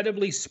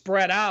incredibly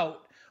spread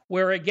out,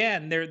 where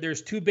again,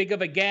 there's too big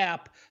of a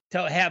gap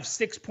to have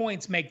 6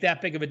 points make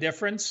that big of a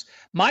difference.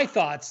 My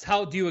thoughts,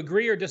 how do you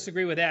agree or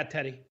disagree with that,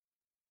 Teddy?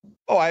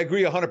 Oh, I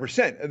agree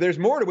 100%. There's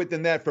more to it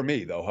than that for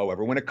me, though,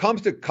 however. When it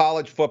comes to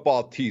college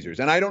football teasers,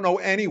 and I don't know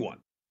anyone,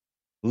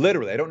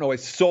 literally, I don't know a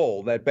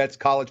soul that bets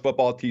college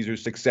football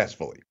teasers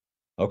successfully.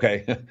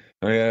 Okay? It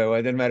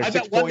doesn't matter. I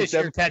bet one this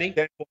year, Teddy.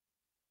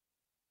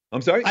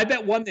 I'm sorry? I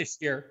bet one this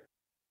year,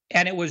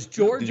 and it was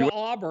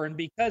Georgia-Auburn,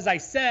 because I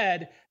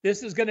said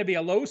this is going to be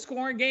a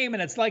low-scoring game,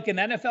 and it's like an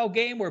NFL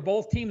game where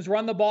both teams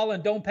run the ball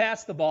and don't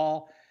pass the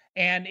ball.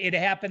 and it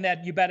happened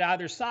that you bet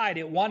either side,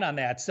 it won on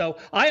that. So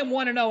I am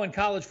 1-0 in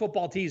college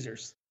football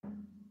teasers.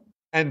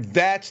 And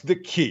that's the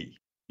key.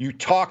 You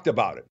talked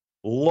about it.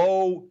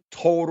 Low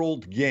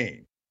totaled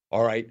game.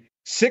 All right.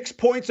 6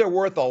 points are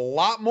worth a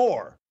lot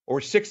more, or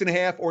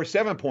 6.5 or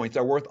 7 points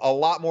are worth a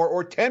lot more,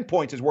 or 10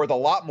 points is worth a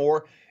lot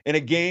more in a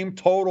game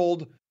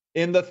totaled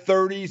in the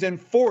 30s and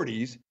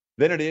 40s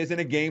than it is in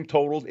a game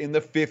totaled in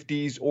the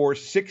 50s or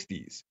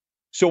 60s.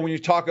 So when you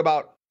talk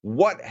about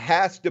what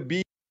has to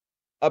be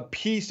a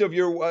piece of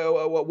your,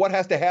 what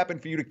has to happen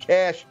for you to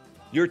cash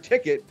your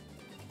ticket,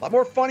 a lot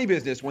more funny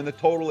business when the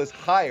total is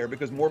higher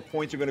because more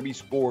points are going to be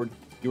scored.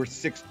 Your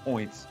 6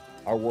 points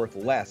are worth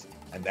less.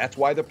 And that's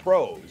why the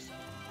pros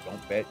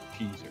don't bet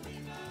teasers.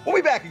 We'll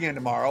be back again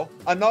tomorrow.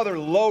 Another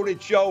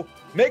loaded show.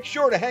 Make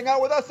sure to hang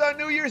out with us on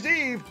New Year's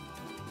Eve.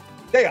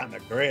 Stay on the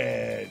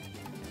grid.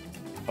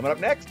 Coming up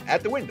next,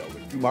 At the Window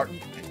with Drew Martin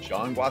and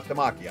Sean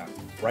Guastamachian.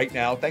 Right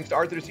now, thanks to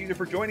Arthur Caesar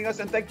for joining us,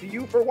 and thanks to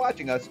you for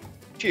watching us.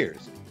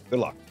 Cheers. Good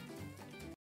luck.